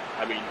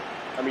 I mean,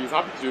 he's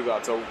happy to do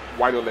that, so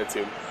why not let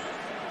him?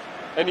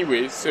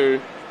 Anyway, so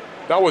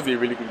that was a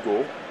really good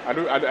goal. I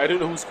don't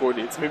know who scored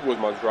it. Maybe it was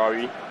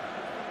Mazraoui.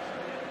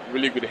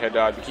 Really good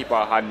header. The keeper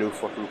had no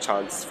fucking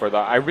chance for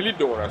that. I really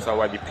don't understand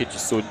why the pitch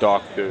is so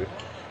dark though.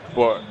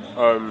 But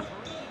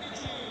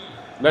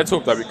let's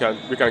hope that we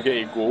can get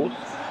a goal.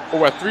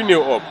 Oh, we're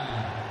 3-0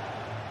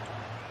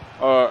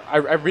 up.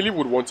 I really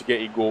would want to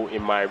get a goal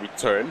in my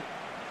return.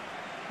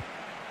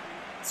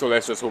 So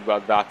let's just hope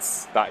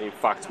that in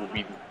fact will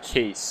be the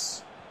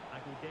case.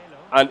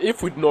 And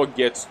if we do not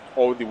get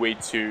all the way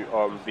to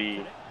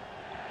the...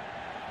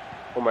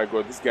 Oh my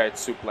god, this guy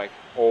took like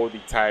all the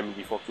time in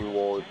the fucking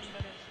world.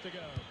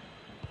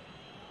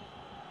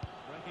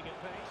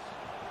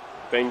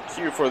 Thank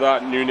you for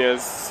that,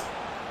 Nunez.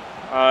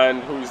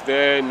 And who's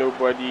there?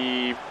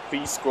 Nobody.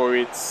 Please score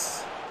it.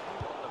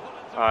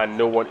 And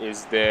no one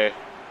is there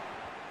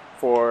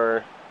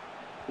for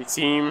the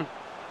team.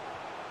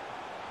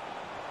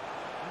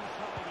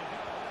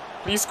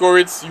 Please score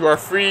it. You are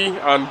free.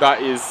 And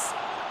that is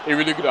a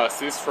really good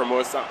assist from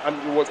us. And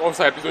it was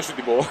offside. Please don't shoot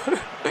the ball.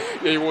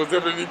 Yeah, he was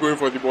definitely going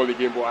for the ball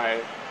again, but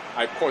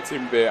I caught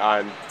him there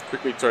and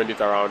quickly turned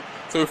it around.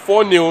 So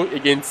 4-0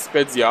 against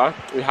Spezia.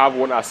 We have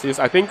 1 assist.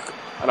 I think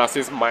an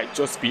assist might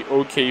just be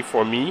okay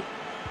for me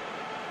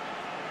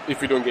if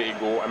we don't get a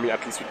goal. I mean,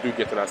 at least we do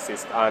get an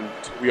assist, and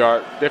we are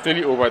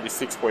definitely over the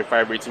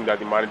 6.5 rating that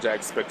the manager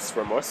expects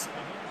from us.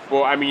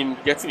 But I mean,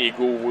 getting a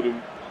goal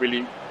wouldn't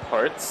really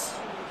hurt.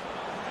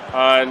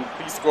 And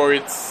please score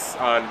it,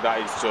 and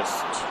that is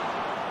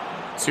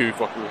just too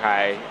fucking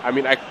high. I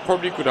mean, I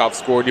probably could have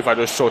scored if I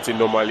just shot it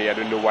normally. I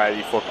don't know why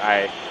the fuck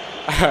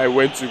I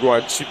went to go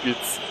and chip it.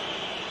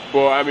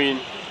 But I mean,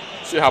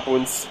 shit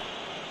happens.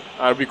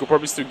 And we could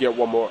probably still get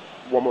one more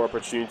one more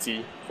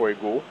opportunity for a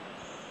goal.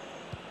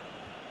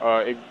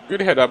 A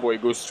good header, but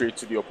it goes straight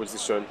to the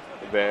opposition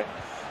there.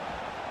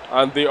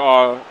 And they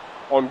are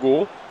on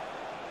goal,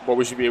 but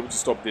we should be able to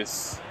stop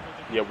this.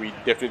 Yeah, we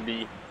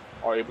definitely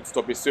are able to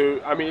stop it.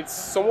 So, I mean, it's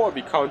somewhat of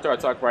a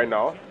counter-attack right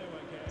now.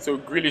 So,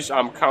 Grealish,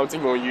 I'm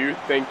counting on you.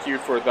 Thank you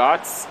for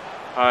that.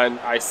 And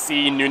I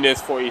see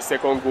Nunes for a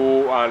second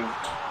goal, and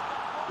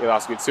yeah,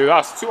 that's good. So,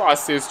 that's 2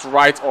 assists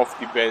right off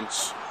the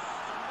bench.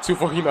 2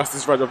 fucking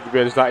assists right off the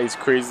bench. That is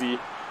crazy.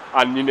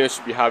 And Nunes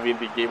should be having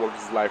the game of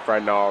his life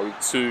right now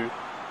with two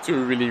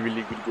really,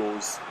 really good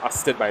goals,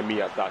 assisted by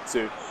me at that.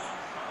 So,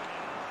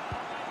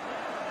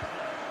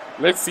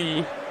 let's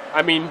see.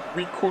 I mean,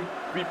 we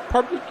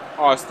probably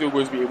are still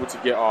going to be able to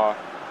get our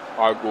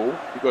goal,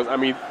 because I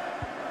mean,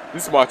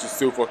 this match is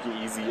so fucking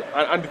easy,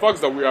 and the fact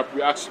is that we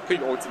actually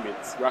playing ultimate.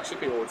 We're actually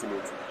playing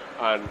ultimate,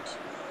 and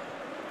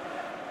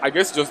I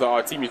guess just that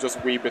our team is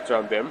just way better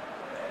than them.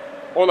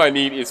 All I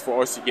need is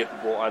for us to get the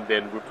ball, and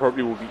then we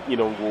probably will be in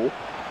on goal,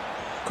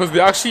 because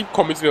they're actually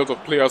committing a lot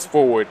of players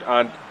forward,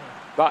 and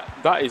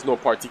that is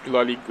not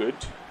particularly good.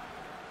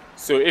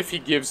 So if he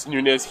gives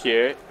Nunes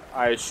here,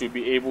 I should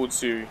be able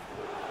to.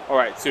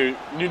 Alright, so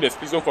Nunes,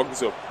 please don't fuck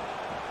this up.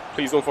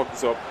 Please don't fuck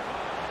this up.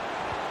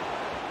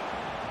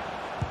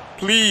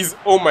 Please,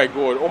 oh my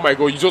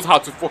god, you just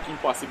had to fucking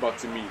pass it back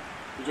to me.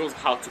 You just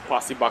had to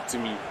pass it back to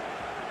me.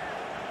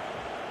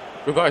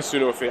 But that is so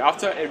not fair.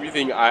 After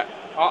everything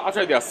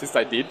after the assist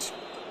I did,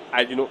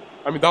 I mean,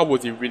 that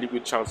was a really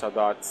good chance at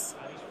that.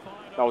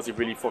 That was a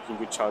really fucking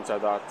good chance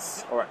at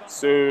that. Alright,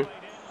 so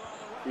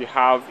we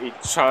have a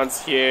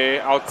chance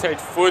here. Outside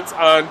foot,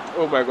 and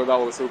oh my god, that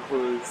was so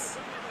close.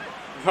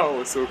 That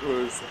was so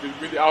close.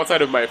 Really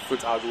outside of my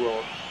foot as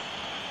well.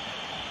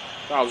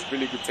 That was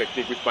really good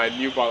technique with my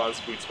New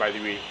Balance boots, by the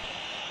way.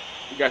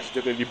 You guys should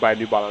definitely buy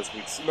New Balance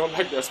boots. Not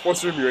like they're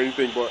sponsoring me or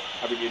anything, but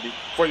I mean,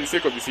 for the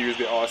sake of the series,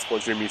 they are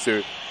sponsoring me.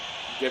 So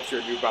get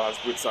your New Balance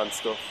boots and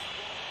stuff.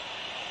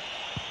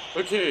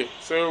 Okay,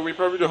 so we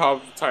probably don't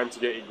have time to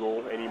get a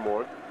goal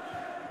anymore.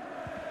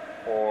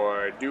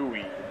 Or do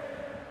we?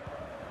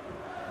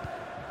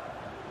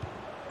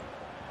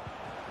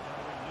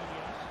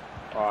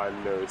 Oh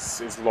no,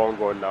 it's long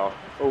gone now.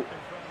 Oh,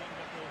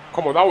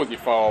 come on, that was a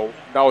foul.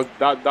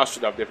 That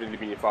should have definitely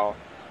been a foul.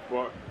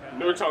 But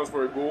no chance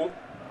for a goal.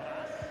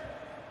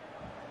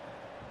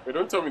 But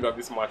don't tell me that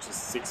this match is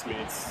 6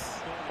 minutes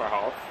per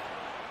half.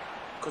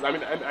 Because I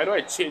mean, I know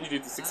I changed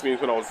it to 6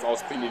 minutes when I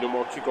was playing the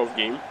normal kickoff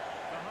game.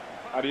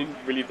 I didn't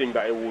really think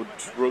that it would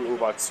roll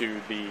over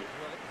to the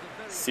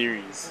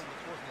series,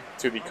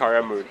 to the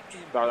career mode.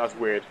 That's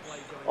weird.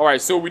 All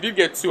right, so we did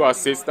get 2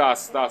 assists.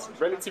 That's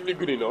relatively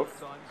good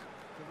enough.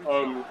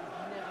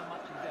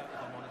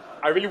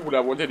 I really would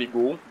have wanted a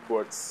goal,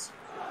 but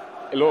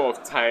a lot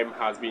of time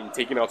has been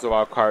taken out of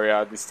our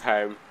career this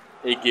time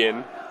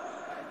again,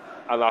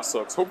 and that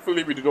sucks.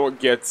 Hopefully we do not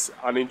get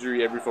an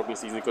injury every fucking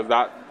season, because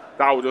that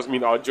would just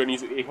mean our journey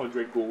to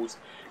 800 goals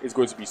is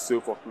going to be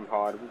so fucking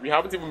hard. We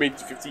haven't even made it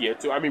to 50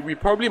 yet, so I mean, we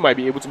probably might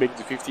be able to make it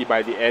to 50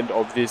 by the end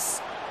of this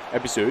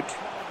episode.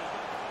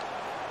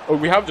 Oh,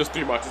 we have just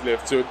 3 matches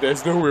left, so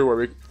there's no way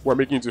we're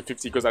making it to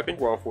 50, because I think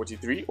we're on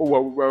 43. Oh,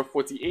 well, we're on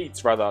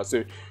 48 rather.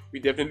 So we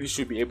definitely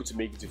should be able to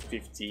make it to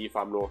 50 if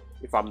I'm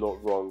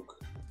not wrong.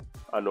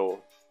 I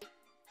know.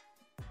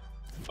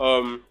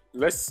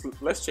 Let's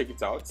check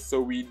it out.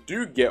 So we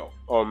do get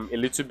a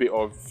little bit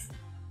of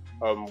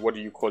what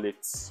do you call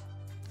it?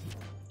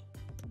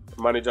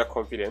 Manager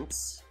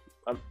confidence.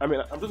 I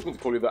mean, I'm just going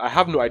to call it that. I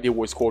have no idea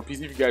what it's called.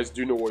 Please, if you guys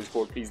do know what it's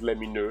called, please let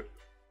me know.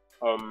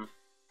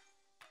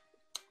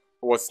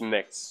 What's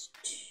next?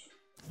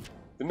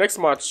 The next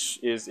match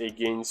is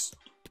against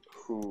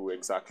who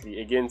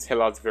exactly? Against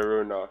Hellas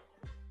Verona.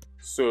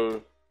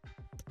 So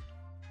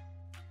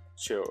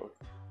chill.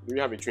 Do we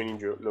have a training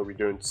drill? No, we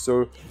don't.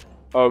 So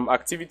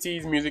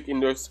activities, music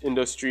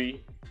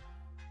industry.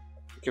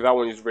 Okay, that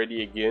one is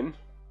ready again.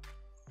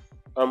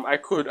 I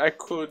could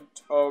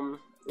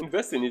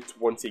invest in it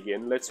once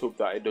again. Let's hope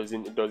that it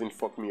doesn't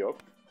fuck me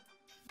up.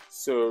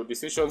 So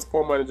decisions,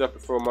 poor manager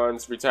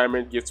performance,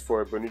 retirement gift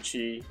for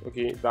Bonucci.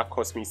 Okay, that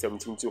cost me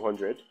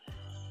 17,200.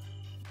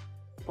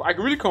 But I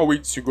really can't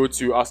wait to go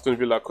to Aston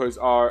Villa, because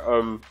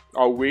our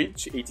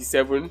wage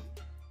 87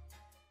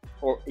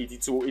 or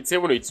 82,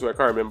 87 or 82, I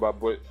can't remember.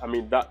 But I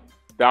mean, that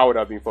would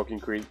have been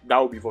fucking crazy. That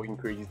would be fucking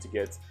crazy to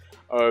get.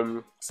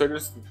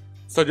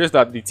 Suggest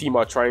that the team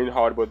are trying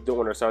hard but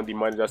don't understand the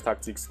manager's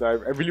tactics. Now,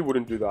 I really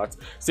wouldn't do that.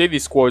 Say the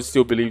squad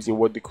still believes in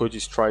what the coach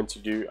is trying to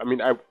do. I mean,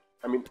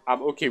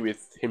 I'm okay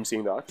with him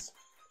saying that.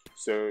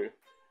 So,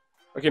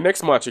 okay,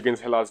 next match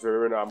against Hellas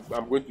Verona.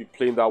 I'm going to be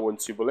playing that one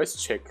too, but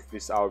let's check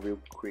this out real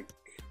quick.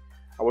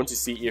 I want to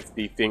see if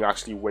the thing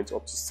actually went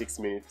up to 6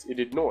 minutes. It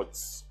did not.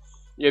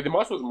 Yeah, the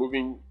match was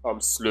moving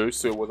slow,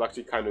 so it was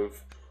actually kind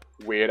of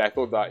weird. I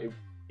thought that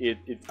it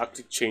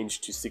actually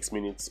changed to 6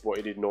 minutes, but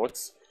it did not.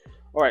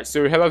 Alright,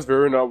 so Hellas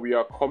Verona, we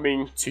are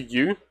coming to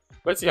you.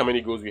 Let's see how many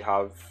goals we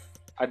have.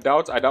 I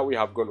doubt we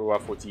have gone over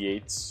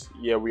 48.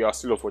 Yeah, we are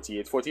still on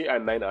 48. 48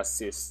 and 9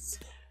 assists.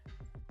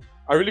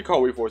 I really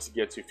can't wait for us to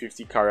get to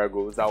 50 career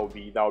goals. That would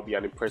be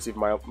an impressive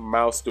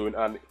milestone,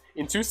 and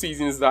in 2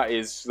 seasons that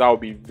would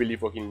be really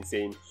fucking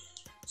insane.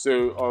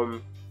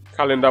 So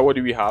calendar, what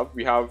do we have?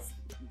 We have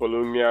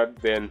Bologna,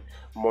 then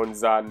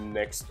Monza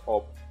next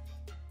up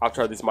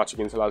after this match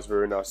against Hellas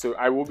Verona. So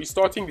I will be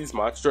starting this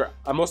match. Sure,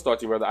 I'm not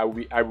starting, rather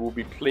I will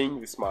be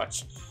playing this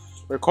match.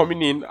 We're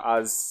coming in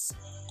as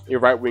a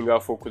right winger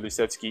for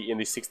Kulusevski in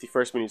the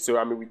 61st minute. So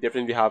I mean, we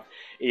definitely have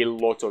a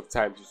lot of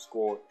time to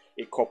score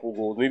a couple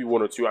goals, maybe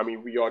 1 or 2. I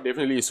mean, we are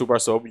definitely a super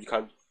sub. You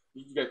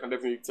guys can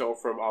definitely tell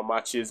from our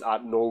matches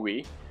at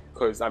Norway,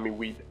 because I mean,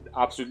 we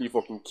absolutely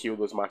fucking kill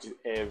those matches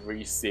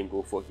every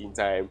single fucking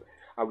time,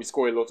 and we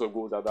score a lot of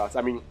goals at that.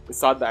 I mean, it's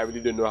sad that I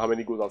really don't know how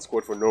many goals I've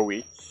scored for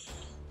Norway,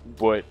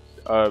 but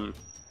I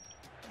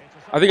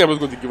think I'm just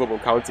going to give up on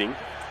counting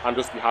and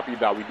just be happy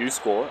that we do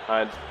score.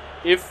 And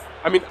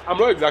I'm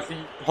not exactly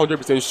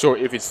 100% sure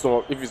if it's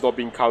not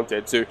being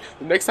counted. So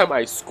the next time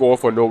I score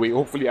for Norway,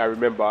 hopefully I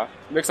remember.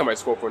 Next time I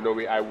score for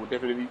Norway, I will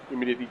definitely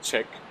immediately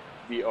check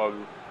the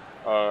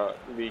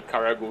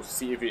career goals to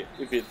see if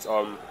it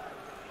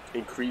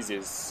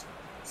increases.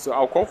 So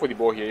I'll call for the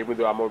ball here, even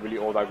though I'm not really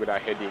all that good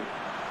at heading.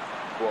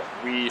 But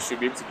we should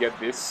be able to get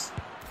this.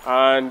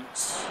 And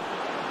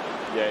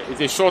yeah,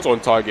 it's a shot on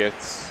target.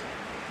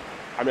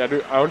 I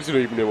mean, I honestly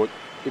don't even know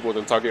if it was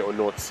on target or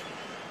not,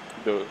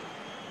 though.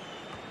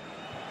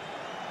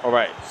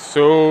 Alright,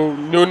 so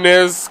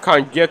Nunes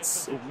can get...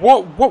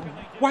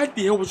 Why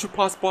the hell would you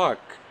pass back?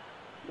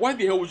 Why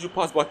the hell would you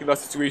pass back in that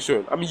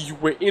situation? I mean, you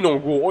were in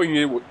on goal.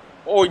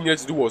 All you needed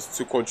to do was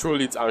to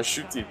control it and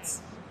shoot it.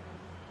 This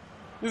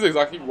is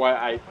exactly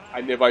why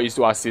I never used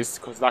to assist,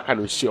 because that kind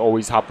of shit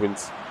always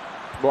happens.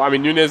 But I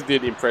mean, Nunes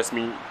did impress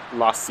me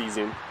last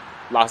season.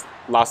 Last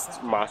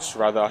match,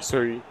 rather.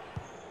 Sorry.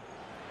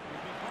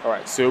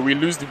 Alright, so we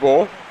lose the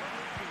ball.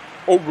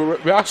 Oh,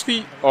 we're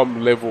actually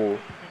level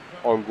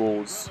on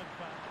goals.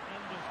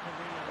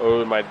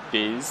 Oh my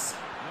days.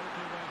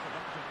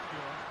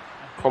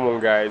 Come on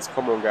guys,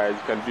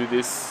 you can do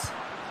this.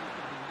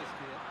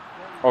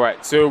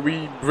 Alright, so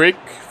we break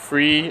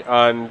free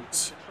and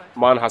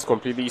man has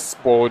completely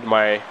spoiled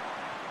my...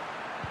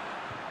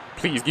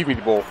 Please give me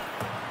the ball.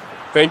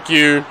 Thank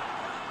you.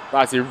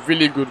 That's a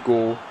really good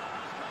goal.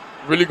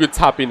 Really good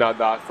tapping at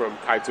that from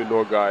Kaito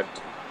Norgard.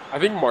 I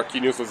think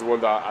Marquinhos was the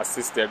one that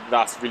assisted.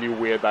 That's really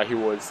weird that he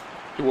was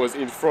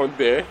in front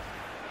there.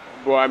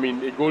 But I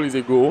mean, a goal is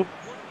a goal.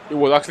 It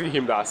was actually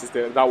him that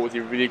assisted. That was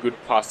a really good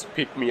pass to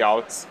pick me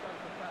out,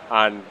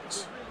 and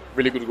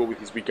really good goal with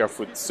his weaker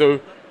foot. So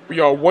we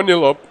are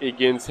 1-0 up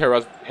against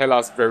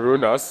Hellas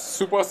Verona.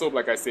 Super sub,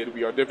 like I said,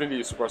 we are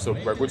definitely a super sub.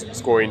 We're going to be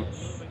scoring.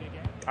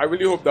 I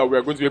really hope that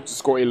we're going to be able to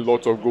score a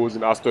lot of goals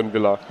in Aston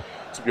Villa,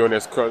 to be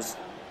honest, because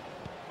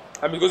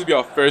I mean, it's going to be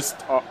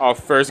our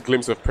first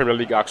glimpse of Premier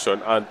League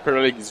action, and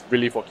Premier League is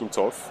really fucking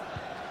tough.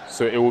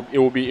 So it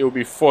will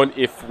be fun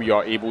if we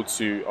are able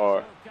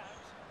to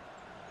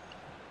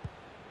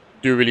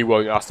do really well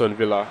in Aston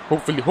Villa.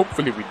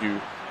 Hopefully we do.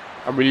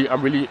 I'm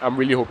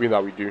really hoping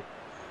that we do.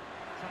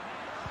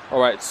 All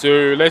right, so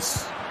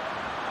let's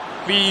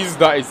please.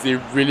 That is a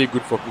really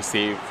good fucking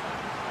save.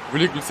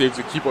 Really good save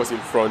to keep us in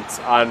front.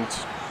 And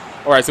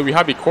all right, so we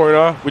have a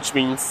corner, which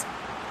means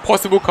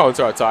possible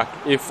counter attack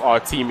if our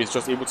team is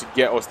just able to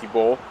get us the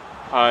ball.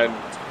 And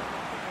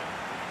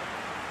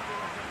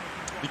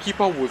the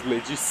keeper was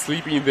legit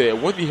sleeping there.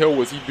 What the hell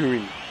was he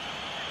doing?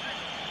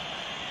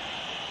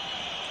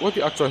 What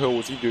the actual hell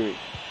was he doing?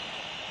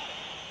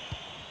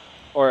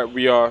 Alright,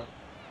 we are...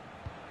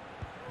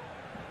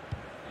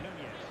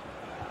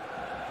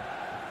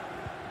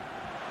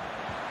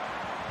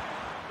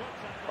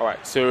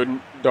 Alright, so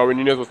Darwin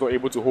Núñez was not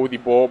able to hold the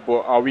ball,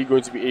 but are we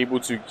going to be able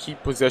to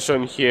keep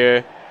possession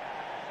here?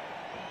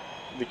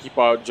 The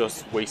keeper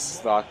just wastes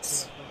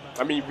that.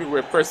 I mean, we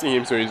were pressing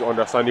him, so it's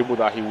understandable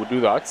that he would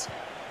do that.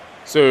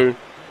 So...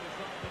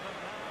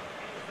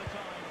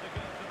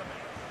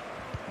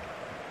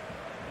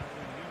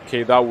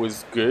 Okay, that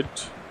was good.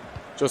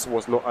 Just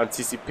was not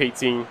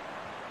anticipating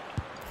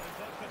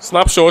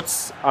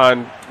snapshots.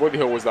 And what the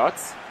hell was that?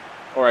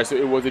 All right, so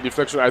it was a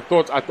deflection. I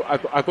thought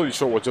the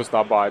shot was just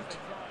that bad,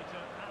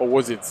 or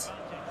was it?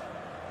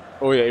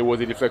 Oh yeah, it was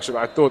a deflection.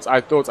 I thought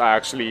I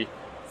actually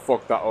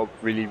fucked that up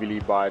really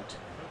bad.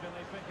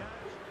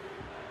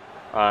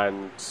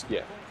 And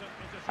yeah,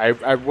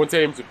 I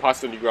wanted him to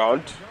pass on the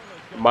ground.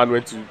 The man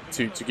went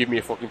to give me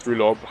a fucking through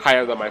lob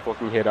higher than my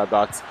fucking head at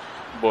that,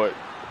 but.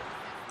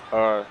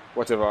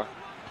 Whatever.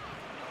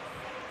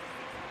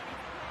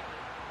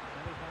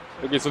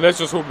 Okay, so let's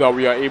just hope that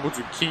we are able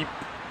to keep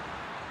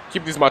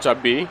this match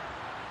at bay.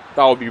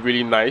 That would be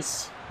really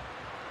nice.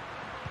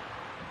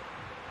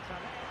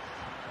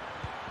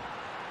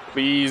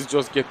 Please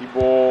just get the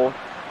ball.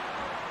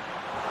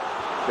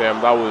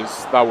 Damn, that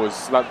was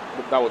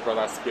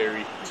rather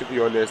scary, to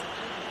be honest.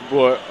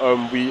 But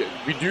we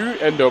do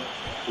end up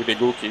with a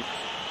goal kick.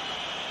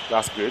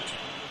 That's good.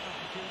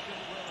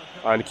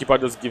 And the keeper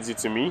just gives it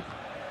to me.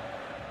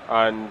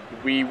 And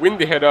we win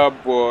the header,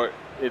 but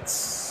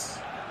it's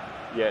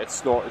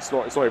not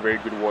a very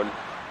good one.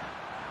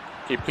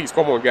 Okay, please,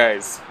 come on,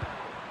 guys.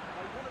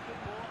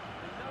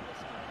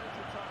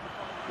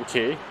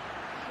 Okay.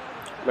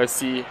 Let's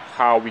see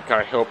how we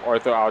can help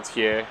Arthur out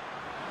here.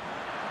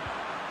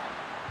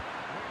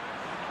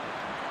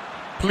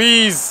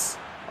 Please!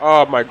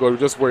 Oh my god, we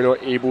just were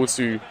not able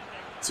to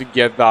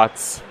get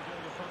that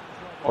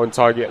on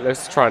target.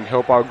 Let's try and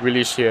help out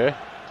Grealish here.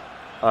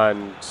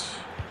 And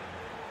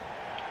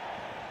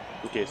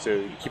okay,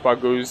 so keeper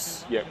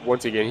goes, yeah,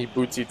 once again he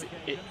boots it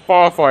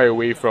far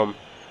away from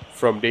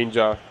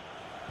danger.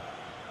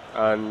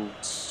 And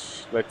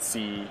let's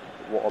see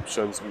what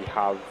options we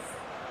have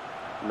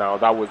now.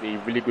 That was a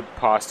really good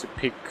pass to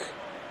pick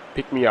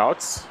me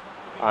out,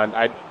 and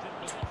I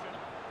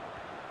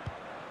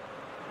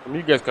mean,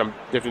 you guys can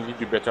definitely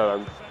do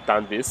better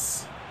than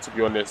this, to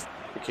be honest.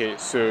 Okay,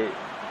 so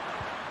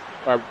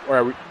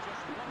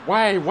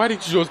why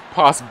did you just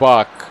pass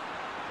back?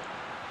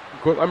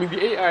 Because I mean,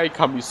 the AI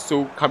can be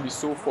so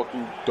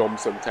fucking dumb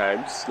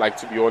sometimes. Like,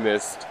 to be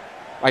honest,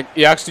 like,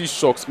 it actually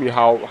shocks me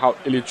how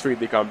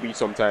illiterate they can be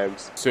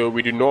sometimes. So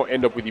we do not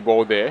end up with the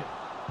ball there,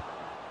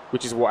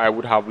 which is what I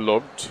would have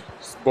loved.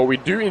 But we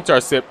do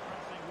intercept.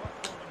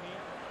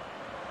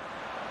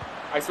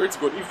 I swear to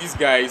God, if these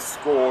guys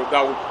score,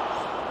 that would.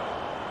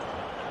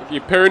 The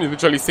parent is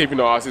literally saving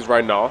our asses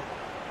right now.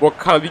 But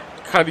can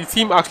the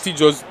team actually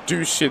just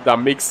do shit that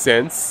makes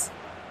sense?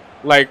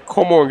 Like,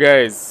 come on,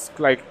 guys.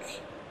 Like,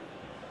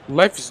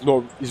 life is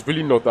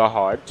really not that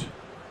hard.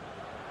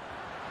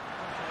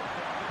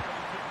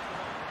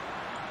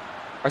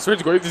 I swear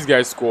to God, if these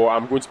guys score,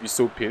 I'm going to be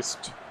so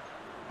pissed.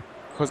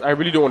 Because I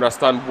really don't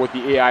understand what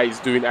the AI is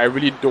doing. I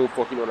really don't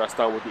fucking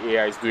understand what the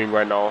AI is doing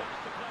right now.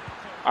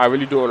 I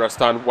really don't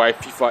understand why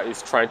FIFA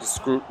is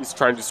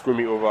trying to screw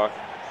me over.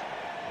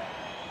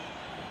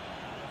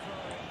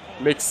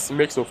 Makes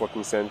no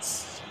fucking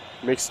sense.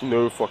 Makes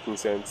no fucking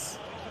sense.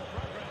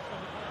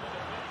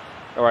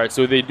 Alright,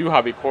 so they do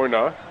have a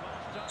corner.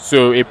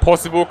 So a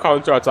possible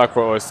counter attack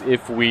for us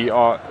if we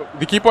are...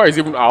 The keeper is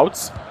even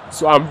out.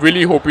 So I'm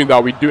really hoping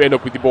that we do end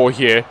up with the ball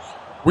here.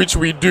 Which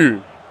we do.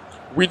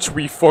 Which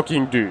we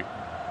fucking do.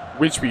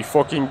 Which we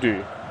fucking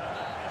do.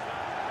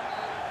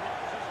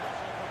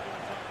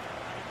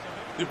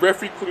 The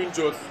referee couldn't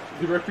just...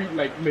 The referee,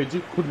 like,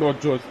 legit could not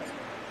just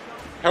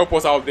help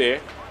us out there.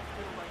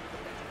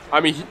 I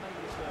mean,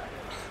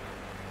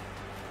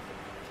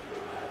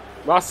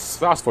 that's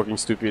fucking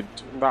stupid.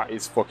 That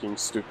is fucking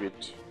stupid.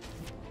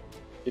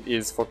 It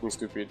is fucking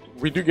stupid.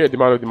 We do get the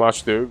man of the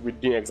match though. We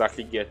didn't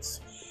exactly get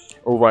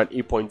over an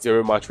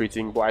 8.0 match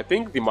rating, but I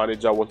think the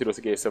manager wanted us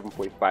to get a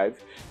 7.5,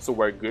 so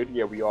we're good.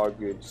 Yeah, we are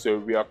good. So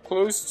we are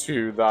close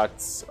to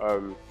that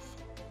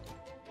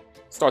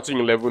starting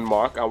 11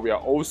 mark, and we are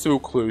also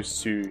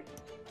close to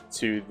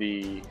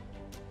the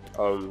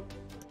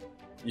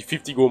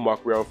 50 goal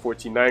mark. We're on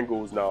 49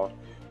 goals now.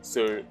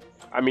 So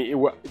I mean, it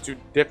would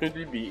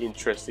definitely be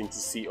interesting to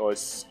see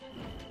us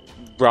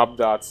grab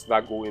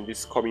that goal in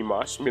this coming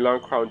match.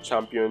 Milan crowned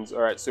champions.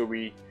 All right, so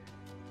we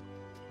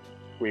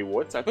wait,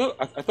 what? I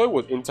thought it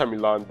was Inter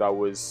Milan that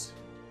was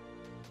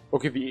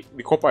okay.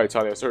 The Coppa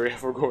Italia. Sorry, I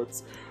forgot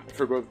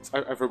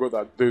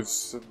that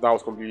that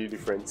was completely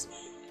different.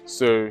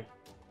 So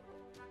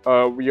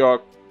we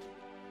are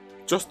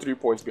just 3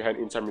 points behind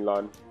Inter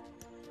Milan.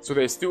 So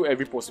there's still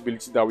every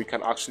possibility that we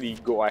can actually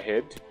go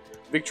ahead.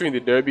 Victory in the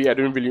derby, I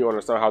don't really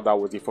understand how that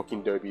was a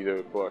fucking derby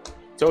though, but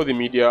tell the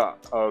media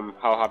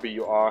how happy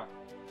you are.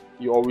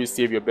 You always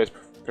save your best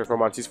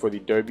performances for the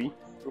derby.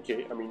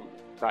 Okay, I mean,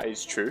 that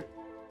is true.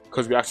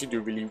 Because we actually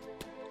do really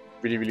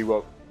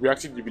well. We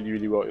actually did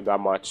really well in that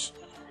match.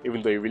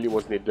 Even though it really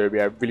wasn't a derby,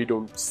 I really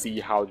don't see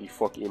how the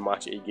fuck a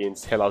match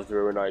against Hellas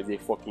Verona is a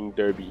fucking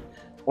derby.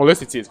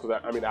 Unless it is,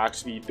 because I mean, I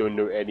actually don't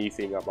know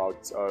anything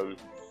about...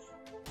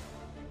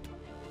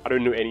 I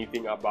don't know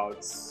anything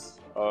about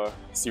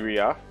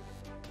Syria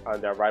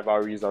and their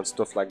rivalries and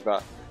stuff like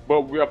that.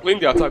 But we are playing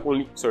the attack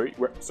only.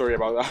 Sorry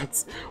about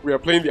that. We are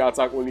playing the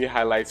attack only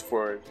highlights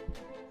for.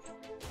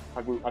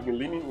 I've been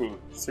leaning in,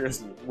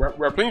 seriously.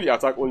 We're playing the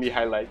attack only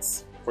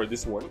highlights for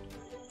this one.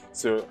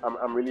 So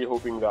I'm really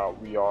hoping that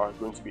we are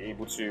going to be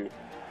able to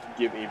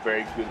give a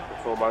very good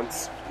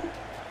performance.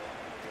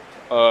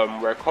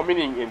 We're coming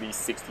in the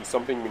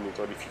 60-something minutes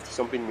or the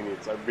 50-something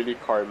minutes. I really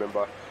can't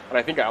remember. And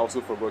I think I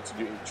also forgot to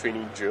do a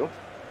training drill.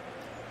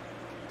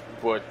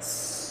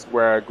 But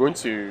we're going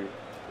to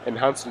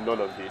enhance none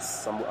of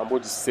this. I'm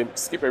going to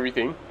skip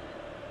everything.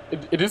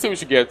 It didn't say we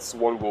should get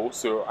 1 goal.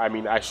 So, I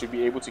mean, I should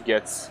be able to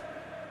get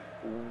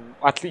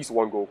at least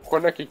 1 goal.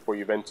 Corner kick for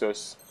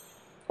Juventus.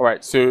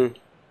 Alright, so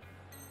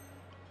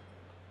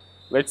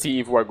let's see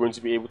if we're going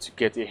to be able to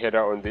get a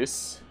header on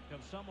this. Can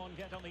someone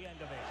get on the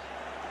end of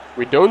it?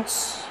 We don't,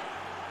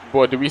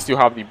 but do we still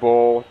have the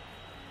ball?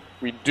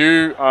 We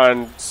do,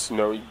 and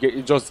no,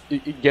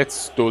 it gets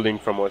stolen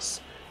from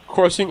us.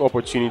 Crushing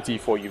opportunity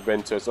for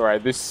Juventus. All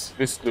right, this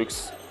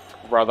looks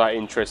rather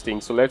interesting.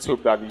 So let's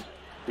hope that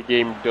the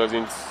game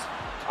doesn't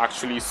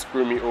actually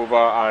screw me over.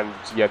 And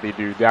yeah, they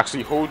do. They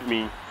actually hold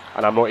me,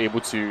 and I'm not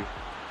able to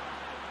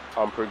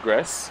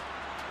progress.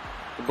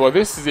 But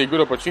this is a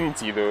good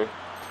opportunity, though.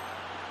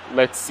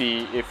 Let's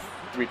see if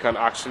we can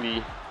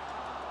actually.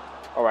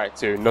 Alright,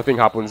 so nothing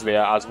happens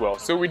there as well.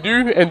 So we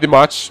do end the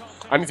match,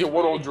 and it's a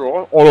 1-1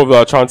 draw. All of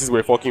the chances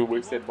were fucking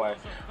wasted by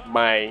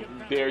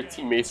their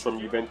teammates from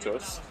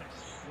Juventus.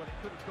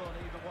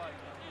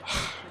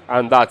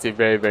 And that's a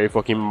very, very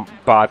fucking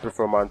bad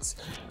performance.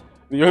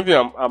 The only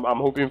thing I'm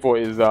hoping for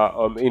is that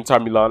Inter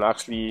Milan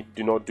actually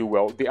do not do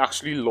well. They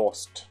actually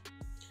lost.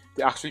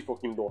 They actually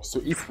fucking lost.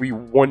 So if we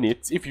won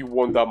it, if we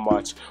won that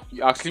match,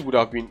 we actually would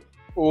have been,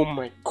 oh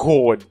my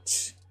god.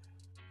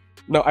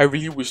 Now, I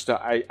really wish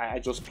that I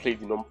just played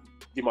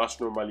the match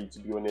normally, to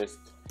be honest.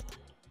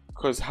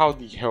 Because how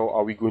the hell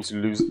are we going to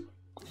lose?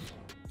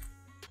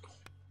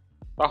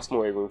 That's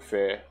not even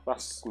fair.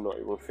 That's not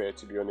even fair,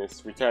 to be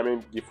honest.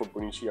 Retirement gift for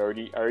Bonucci,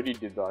 I already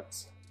did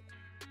that.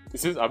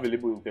 This is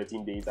available in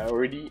 13 days. I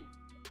already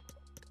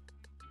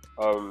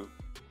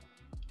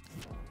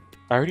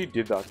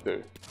did that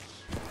though.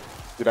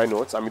 Did I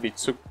not? I mean, they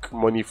took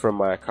money from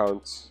my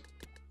account.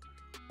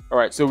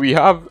 Alright, so we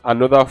have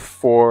another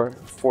four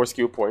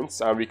skill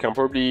points, and we can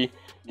probably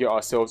get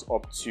ourselves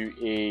up to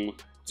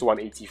an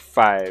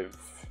 85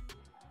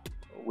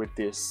 with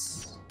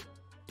this.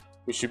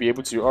 We should be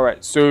able to.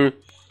 Alright, so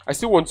I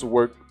still want to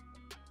work.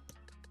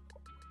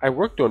 I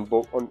worked on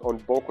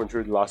ball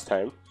control last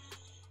time,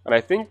 and I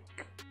think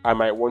I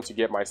might want to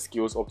get my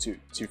skills up to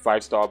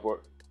 5-star, but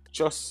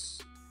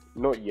just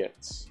not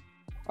yet.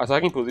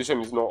 Attacking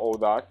position is not all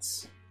that.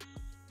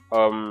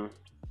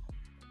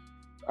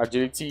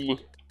 Agility,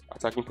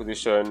 attacking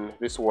position,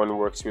 this one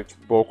works with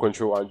ball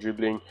control and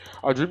dribbling.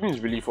 Our dribbling is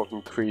really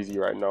fucking crazy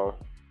right now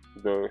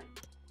though.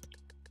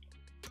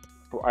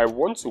 But I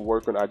want to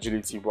work on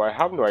agility, but I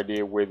have no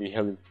idea where the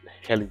hell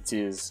it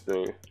is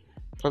though.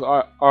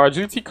 Because our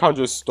agility can't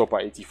just stop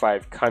at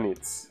 85, can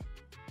it?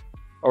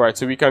 Alright,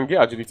 so we can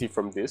get agility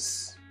from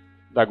this.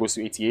 That goes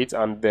to 88,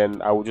 and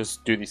then I will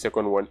just do the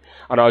second one.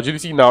 And our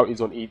agility now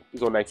is on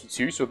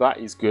 92, so that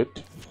is good.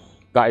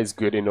 That is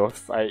good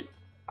enough.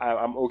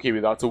 I'm okay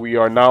with that. So we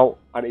are now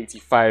an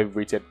 85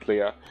 rated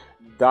player.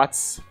 That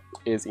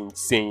is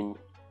insane.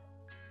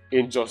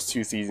 In just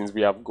 2 seasons,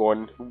 we have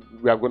gone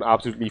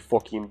absolutely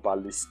fucking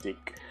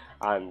ballistic.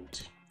 And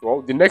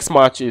well, the next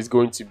match is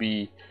going to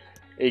be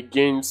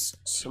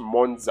against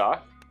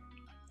Monza.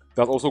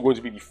 That's also going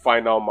to be the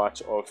final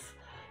match of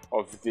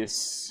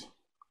this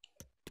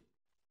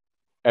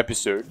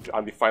episode,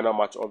 and the final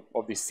match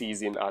of the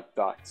season at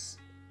that.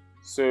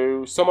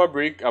 So summer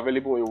break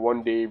available in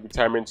 1 day,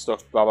 retirement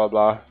stuff, blah blah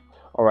blah.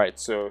 Alright,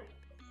 so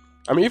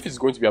I mean, if it's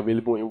going to be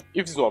available,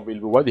 if it's not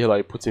available, what the hell are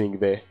you putting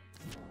there?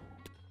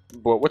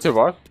 But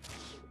whatever.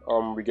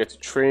 We get to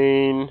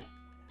train,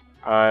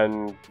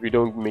 and we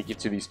don't make it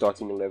to the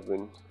starting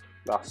 11.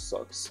 That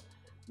sucks.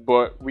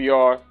 But we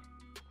are.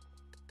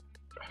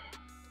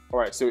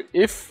 Alright, so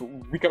if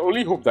we can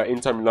only hope that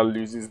Inter Milan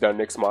loses their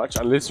next match,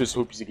 and let's just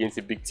hope it's against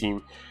a big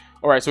team.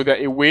 Alright, so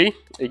they're away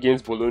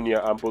against Bologna,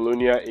 and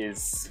Bologna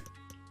is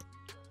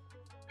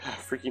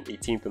freaking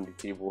 18th on the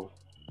table.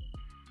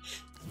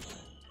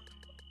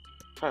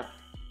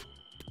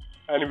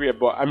 Anyway,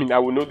 but I mean, I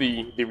will know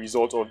the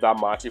result of that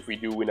match if we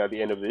do win at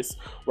the end of this.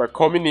 We're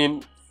coming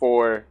in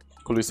for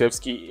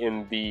Kulusevski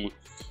in the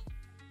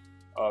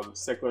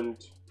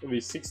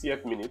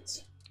 60th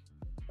minute.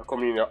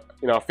 Coming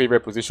in our favorite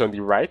position, the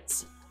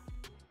right,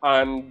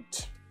 and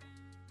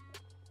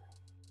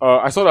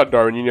I saw that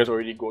Darwin Nunez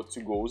already got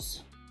 2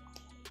 goals.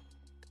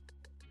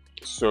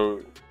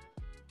 So,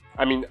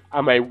 I mean, I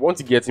might want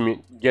to get him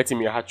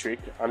a hat trick,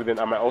 and then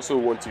I might also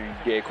want to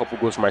get a couple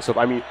goals for myself.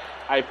 I mean,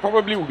 I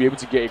probably will be able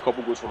to get a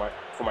couple goals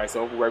for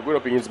myself. We're going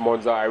up against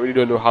Monza. I really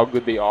don't know how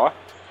good they are.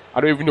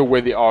 I don't even know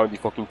where they are on the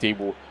fucking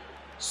table.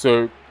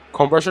 So,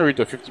 conversion rate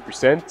of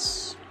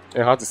 50%,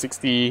 and how to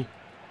 60.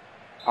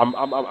 I'm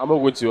not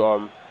going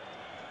to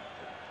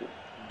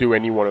do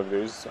any one of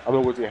those. I'm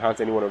not going to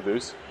enhance any one of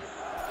those.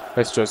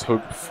 Let's just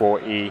hope for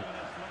a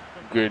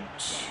good.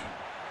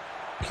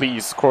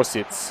 Please cross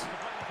it.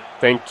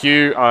 Thank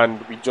you.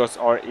 And we just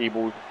aren't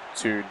able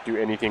to do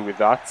anything with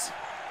that.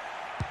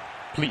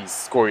 Please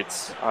score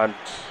it. And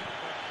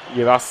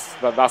yeah,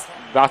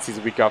 that's his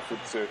weaker foot.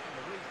 So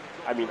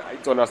I mean,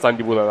 it's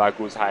understandable that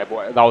goes high,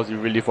 but that was a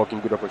really fucking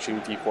good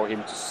opportunity for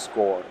him to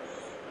score.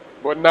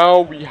 But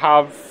now we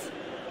have.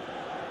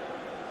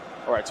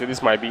 Alright, so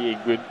this might be a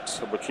good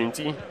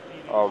opportunity.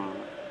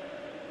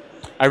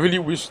 I really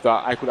wish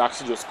that I could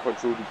actually just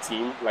control the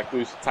team, like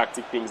those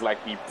tactic things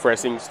like the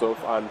pressing stuff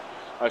and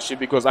shit,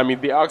 because I mean,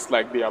 they act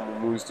like they are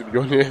mumus, to be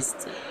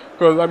honest.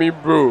 Because I mean,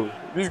 bro,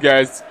 these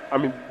guys, I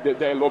mean,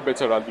 they're a lot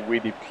better than the way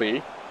they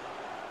play.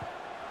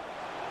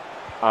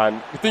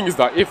 And the thing is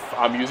that if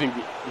I'm using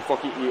the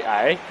fucking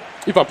AI,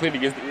 if I'm playing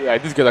against the AI,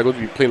 these guys are going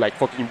to be playing like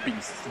fucking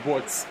beasts.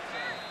 But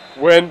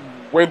when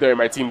they're in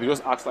my team, they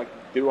just act like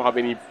they don't have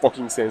any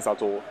fucking sense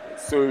at all.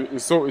 So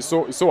it's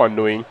so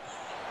annoying.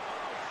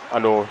 I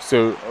know.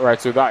 So right,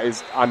 so that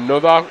is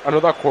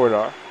another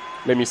corner.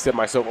 Let me set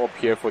myself up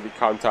here for the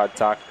counter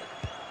attack.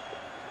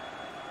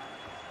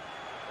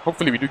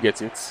 Hopefully we do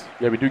get it.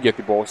 Yeah, we do get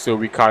the ball, so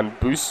we can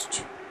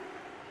boost.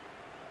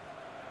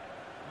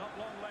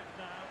 Not long left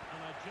now,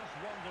 and I just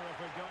wonder if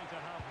we're going to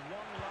have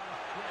one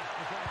last twist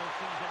before the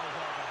season is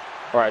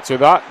over. Alright, so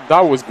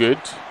that was good.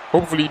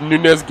 Hopefully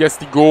Nunes gets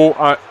the goal.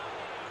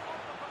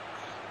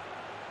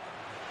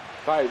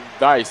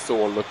 That is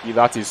so unlucky.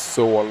 That is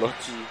so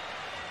unlucky.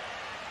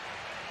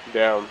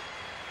 Damn.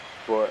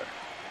 But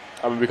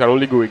I mean, we can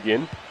only go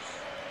again.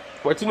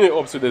 We're 2-0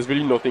 up, so there's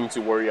really nothing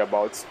to worry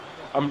about.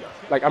 I'm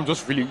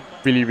just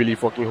really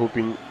fucking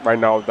hoping right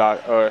now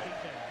that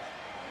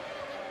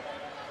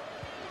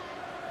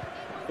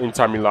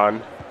Inter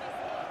Milan,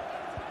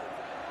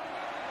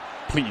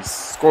 please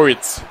score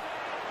it.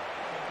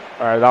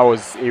 Alright, that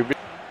was a bit.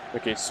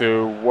 Okay,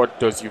 so what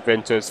does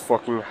Juventus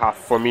fucking have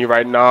for me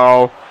right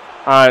now?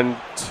 And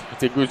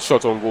it's a good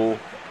shot on goal,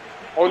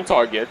 on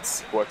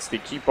target, but the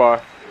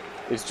keeper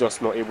is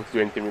just not able to do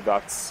anything with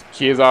that.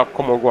 Chiesa,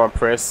 come on, go and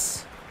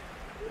press.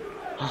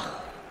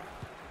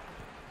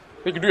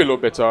 They could do a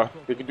lot better.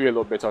 They could do a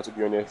lot better, to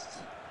be honest.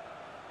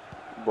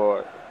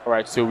 But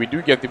alright, so we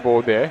do get the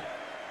ball there.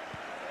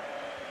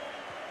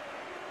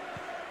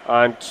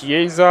 And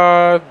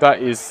Chiesa,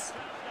 that is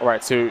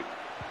alright. So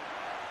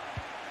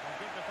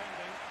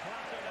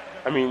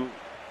I mean,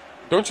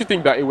 don't you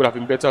think that it would have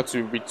been better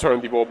to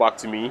return the ball back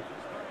to me,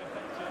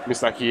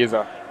 Mr.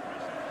 Chiesa?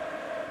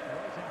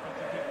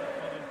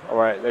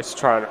 Alright, let's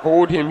try and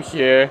hold him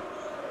here.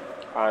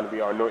 And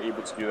we are not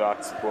able to do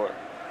that. But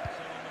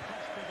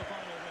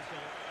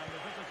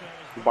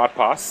bad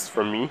pass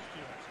from me.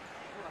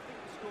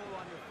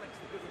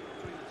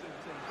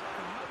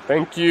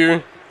 Thank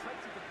you.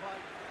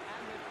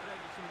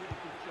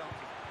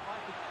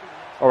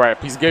 Alright,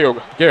 please get your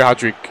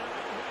hat-trick.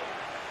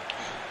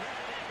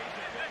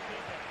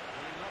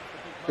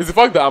 It's the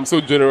fact that I'm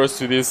so generous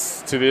to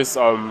this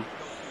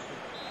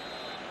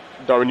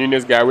Darwin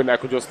Nunes guy when I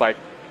could just like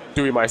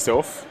do it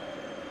myself.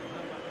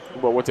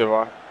 But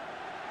whatever.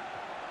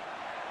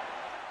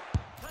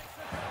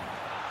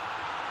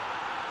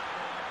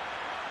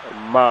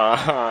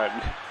 Man,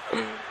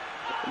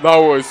 that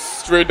was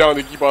straight down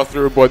the keeper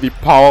through, but the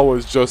power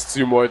was just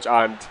too much,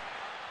 and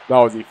that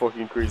was a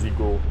fucking crazy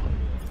goal.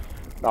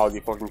 That was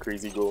a fucking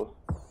crazy goal.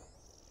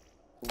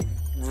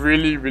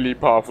 Really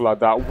powerful at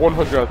that.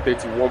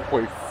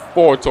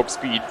 131.4 top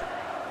speed.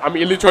 I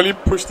mean, it literally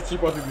pushed the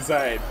keeper to the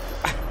side.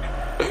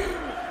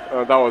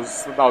 That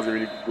was a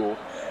really good goal.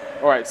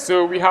 All right,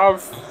 so we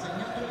have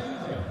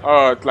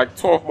like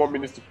 12 more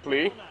minutes to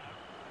play,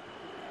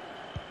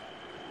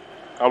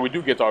 and we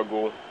do get our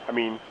goal. I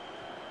mean,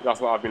 that's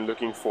what I've been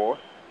looking for.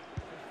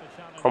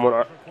 Come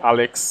on,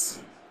 Alex.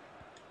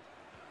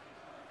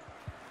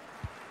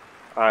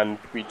 And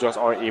we just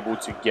aren't able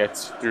to get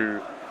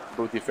through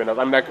both defenders.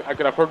 I mean, I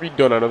could have probably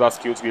done another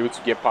skill to be able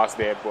to get past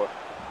there, but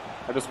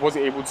I just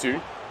wasn't able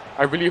to.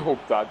 I really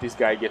hope that this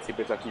guy gets a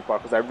better keeper,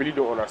 because I really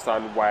don't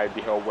understand why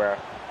the hell we're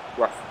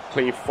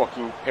playing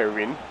fucking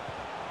Perrin.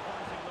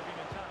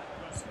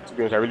 To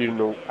be honest, I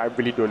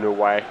really don't know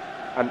why.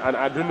 And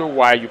I don't know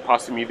why you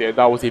passed to me there.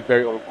 That was a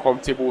very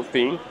uncomfortable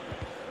thing.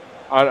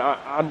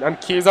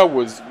 And Chiesa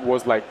was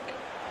like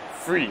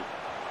free.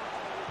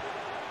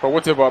 But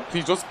whatever,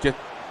 please just get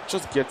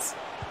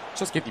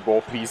the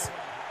ball, please.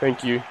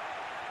 Thank you.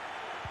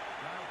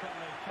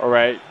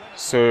 Alright,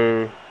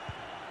 so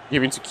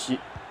giving to Key.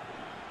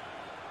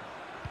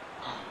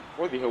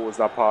 What the hell was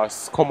that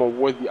pass? Come on,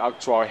 what the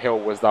actual hell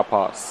was that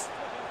pass?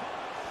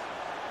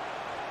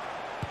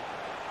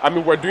 I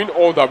mean, we're doing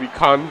all that we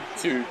can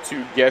to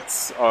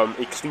get a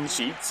clean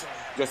sheet,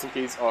 just in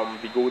case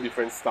the goal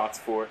difference starts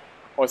for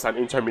us and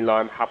Inter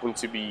Milan happen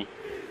to be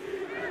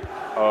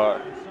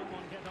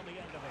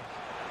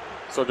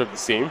sort of the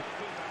same.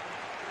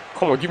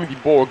 Come on, give me the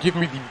ball. Give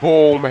me the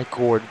ball. Oh my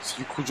god.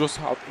 You could have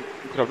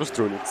just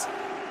thrown it.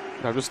 You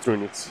could have just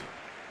thrown it.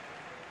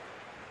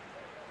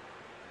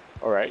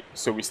 Alright,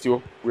 so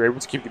we're able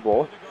to keep the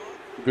ball.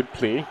 Good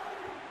play.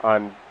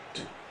 And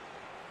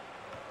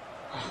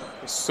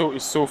it's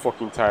so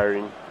fucking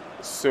tiring.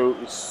 It's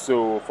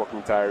so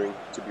fucking tiring,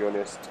 to be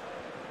honest.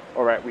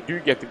 Alright, we do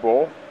get the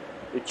ball.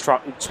 A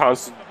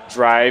chance to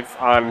drive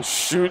and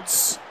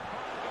shoot.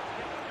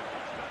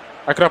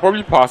 I could have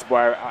probably passed,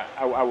 but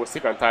I was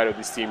sick and tired of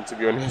this team, to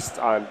be honest,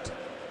 and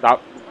that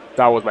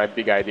was my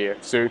big idea.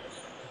 So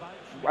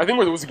I think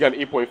we're supposed to get an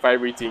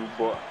 8.5 rating,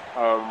 but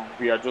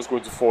we are just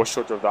going to fall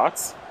short of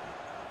that,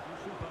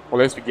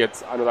 unless we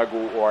get another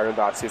goal or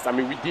another assist. I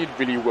mean, we did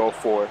really well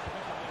for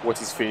what's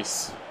his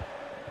face,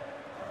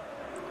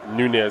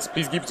 Nunes.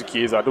 Please give it to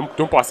Chiesa.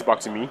 Don't pass it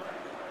back to me.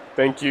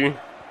 Thank you.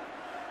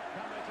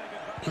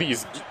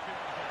 Please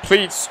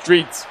play it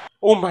straight.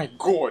 Oh my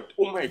god.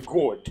 Oh my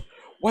god.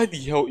 Why the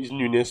hell is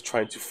Nunes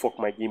trying to fuck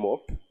my game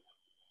up?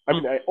 I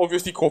mean, I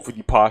obviously called for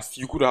the pass.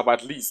 You could have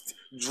at least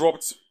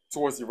dropped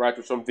towards the right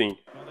or something.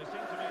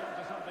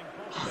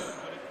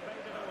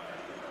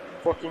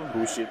 Fucking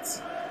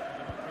bullshit.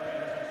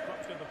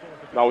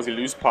 That was a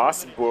loose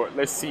pass, but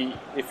let's see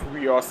if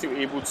we are still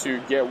able to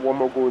get one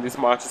more goal in this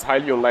match. It's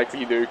highly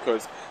unlikely though,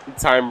 because the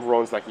time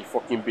runs like a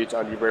fucking bitch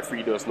and the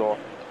referee does not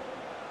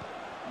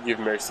give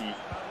mercy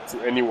to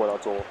anyone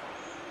at all.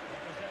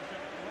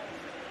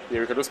 Yeah,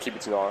 we can just keep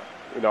it in our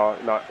in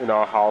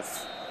our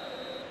half.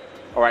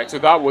 All right, so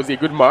that was a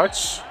good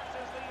match,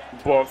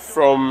 but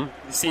from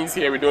the scenes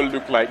here, it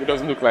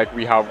doesn't look like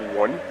we have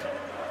won.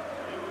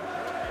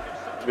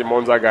 The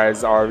Monza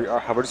guys are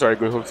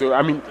going home. So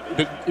I mean,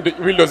 it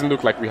really doesn't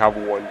look like we have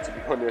won, to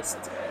be honest.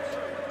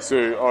 So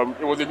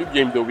it was a good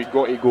game though. We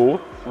got a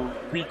goal.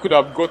 We could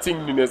have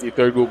gotten Nunes a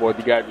third goal, but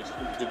the guy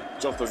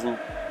just doesn't.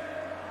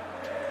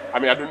 I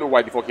mean, I don't know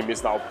why the fuck he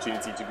missed that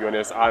opportunity, to be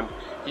honest. And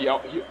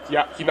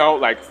he now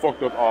like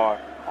fucked up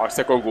our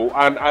second goal.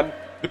 And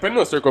depending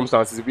on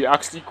circumstances, we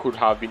actually could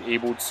have been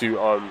able to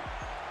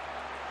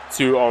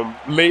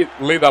lay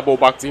that ball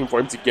back to him for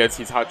him to get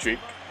his hat trick,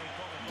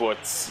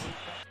 but.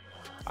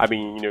 I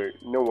mean,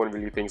 no one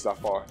really thinks that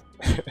far.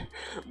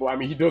 But I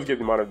mean, he does get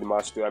the man of the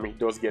match though. I mean, he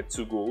does get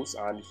 2 goals,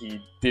 and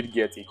he did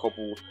get a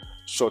couple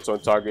shots on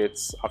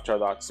targets after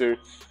that. So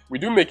we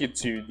do make it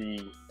to the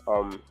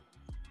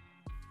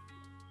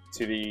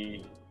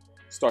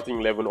starting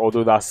 11,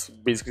 although that's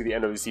basically the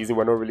end of the season.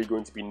 We're not really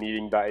going to be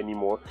needing that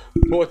anymore.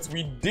 But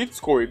we did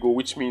score a goal,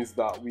 which means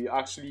that we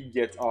actually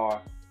get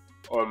our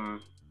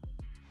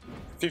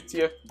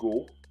 50th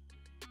goal.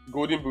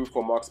 Golden boot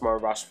for marksman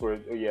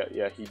Rashford. Oh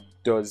yeah, he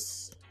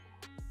does.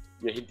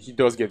 Yeah, he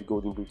does get the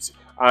golden boots,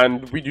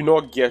 and we do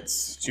not get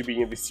to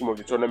be in the team of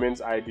the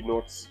tournament. I do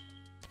not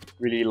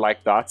really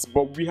like that,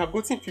 but we have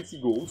gotten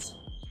 50 goals.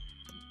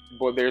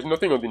 But there's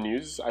nothing on the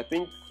news. I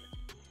think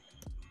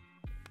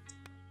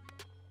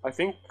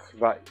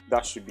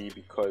that should be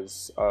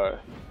because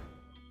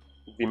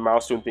the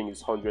milestone thing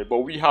is 100. But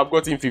we have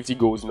gotten 50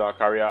 goals in our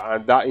career,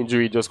 and that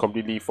injury just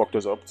completely fucked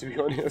us up, to be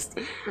honest.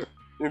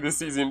 In this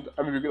season,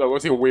 I mean, we could have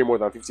gotten way more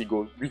than 50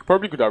 goals. We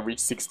probably could have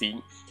reached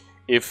 60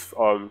 if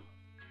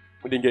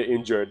we didn't get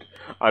injured.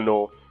 I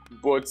know,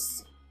 but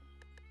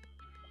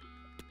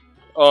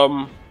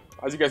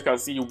as you guys can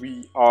see,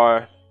 we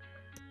are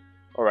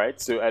all right.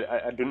 So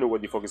I don't know what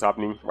the fuck is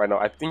happening right now.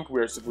 I think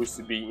we're supposed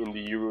to be in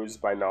the Euros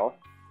by now.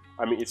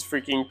 I mean, it's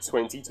freaking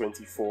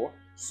 2024,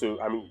 so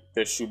I mean,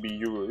 there should be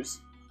Euros.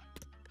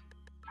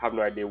 I have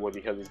no idea what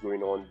the hell is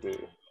going on. The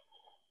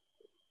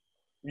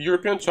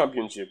European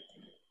Championship.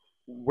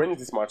 When is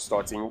this match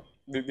starting?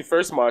 The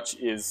first match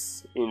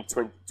is in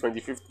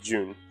 25th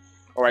June.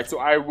 All right, so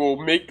I will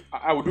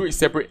do a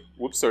separate.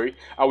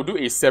 I will do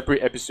a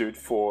separate episode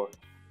for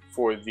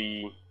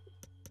the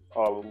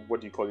what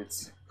do you call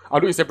it?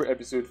 I'll do a separate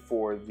episode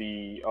for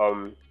the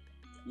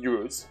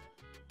Euros.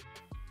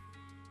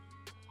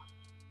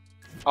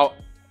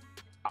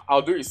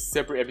 I'll do a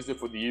separate episode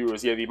for the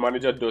Euros. Yeah, the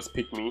manager does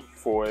pick me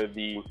for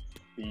the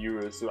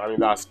Euros, so I mean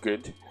that's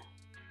good.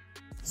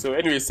 So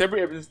anyway,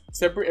 separate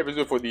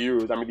episode for the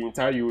Euros. I mean the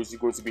entire Euros is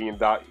going to be in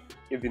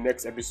the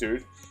next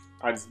episode,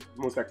 and it's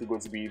most likely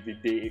going to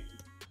be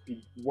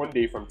one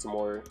day from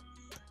tomorrow.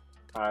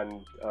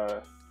 And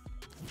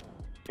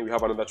we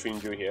have another train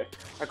drill here.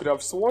 I could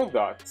have sworn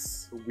that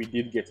we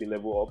did get a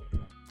level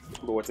up,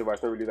 but whatever,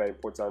 it's not really that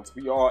important.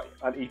 We are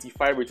an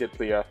 85 rated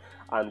player,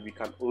 and we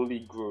can only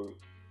grow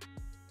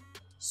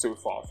so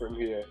far from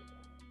here.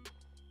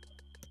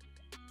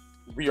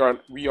 We are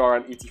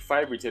an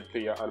 85 rated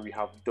player, and we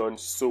have done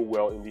so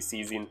well in this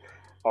season.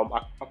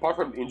 Apart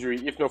from the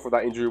injury, if not for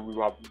that injury, we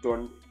would have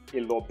done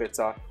a lot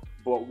better.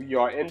 But we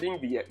are ending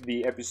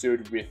the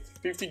episode with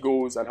 50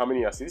 goals and how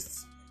many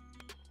assists?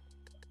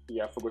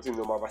 Yeah, I've forgotten the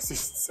number of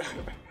assists.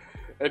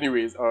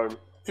 Anyways,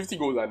 50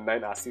 goals and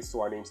 9 assists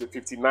to our name. So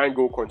 59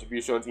 goal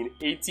contributions in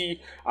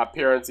 80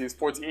 appearances,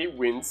 48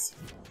 wins,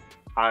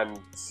 and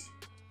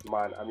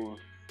man, I mean,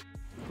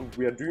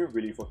 we are doing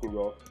really fucking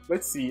well.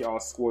 Let's see our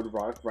squad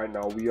rank right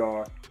now. We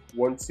are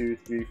 1, 2,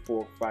 3,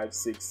 4, 5,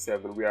 6,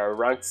 7. We are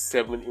ranked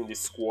 7 in the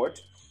squad.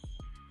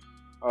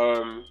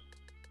 And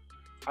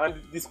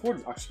the squad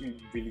is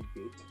actually really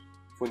good.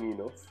 Funny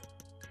enough,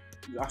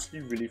 it's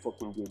actually really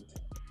fucking good.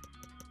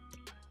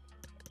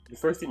 The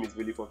first team is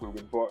really fucking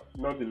good, but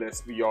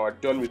nonetheless, we are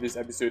done with this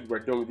episode. We're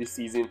done with this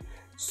season.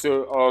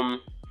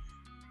 So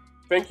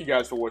thank you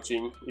guys for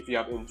watching. If you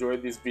have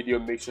enjoyed this video,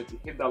 make sure to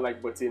hit that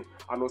like button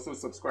and also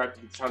subscribe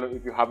to the channel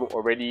if you haven't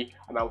already.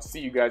 And I'll see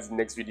you guys in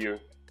the next video.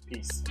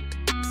 Peace.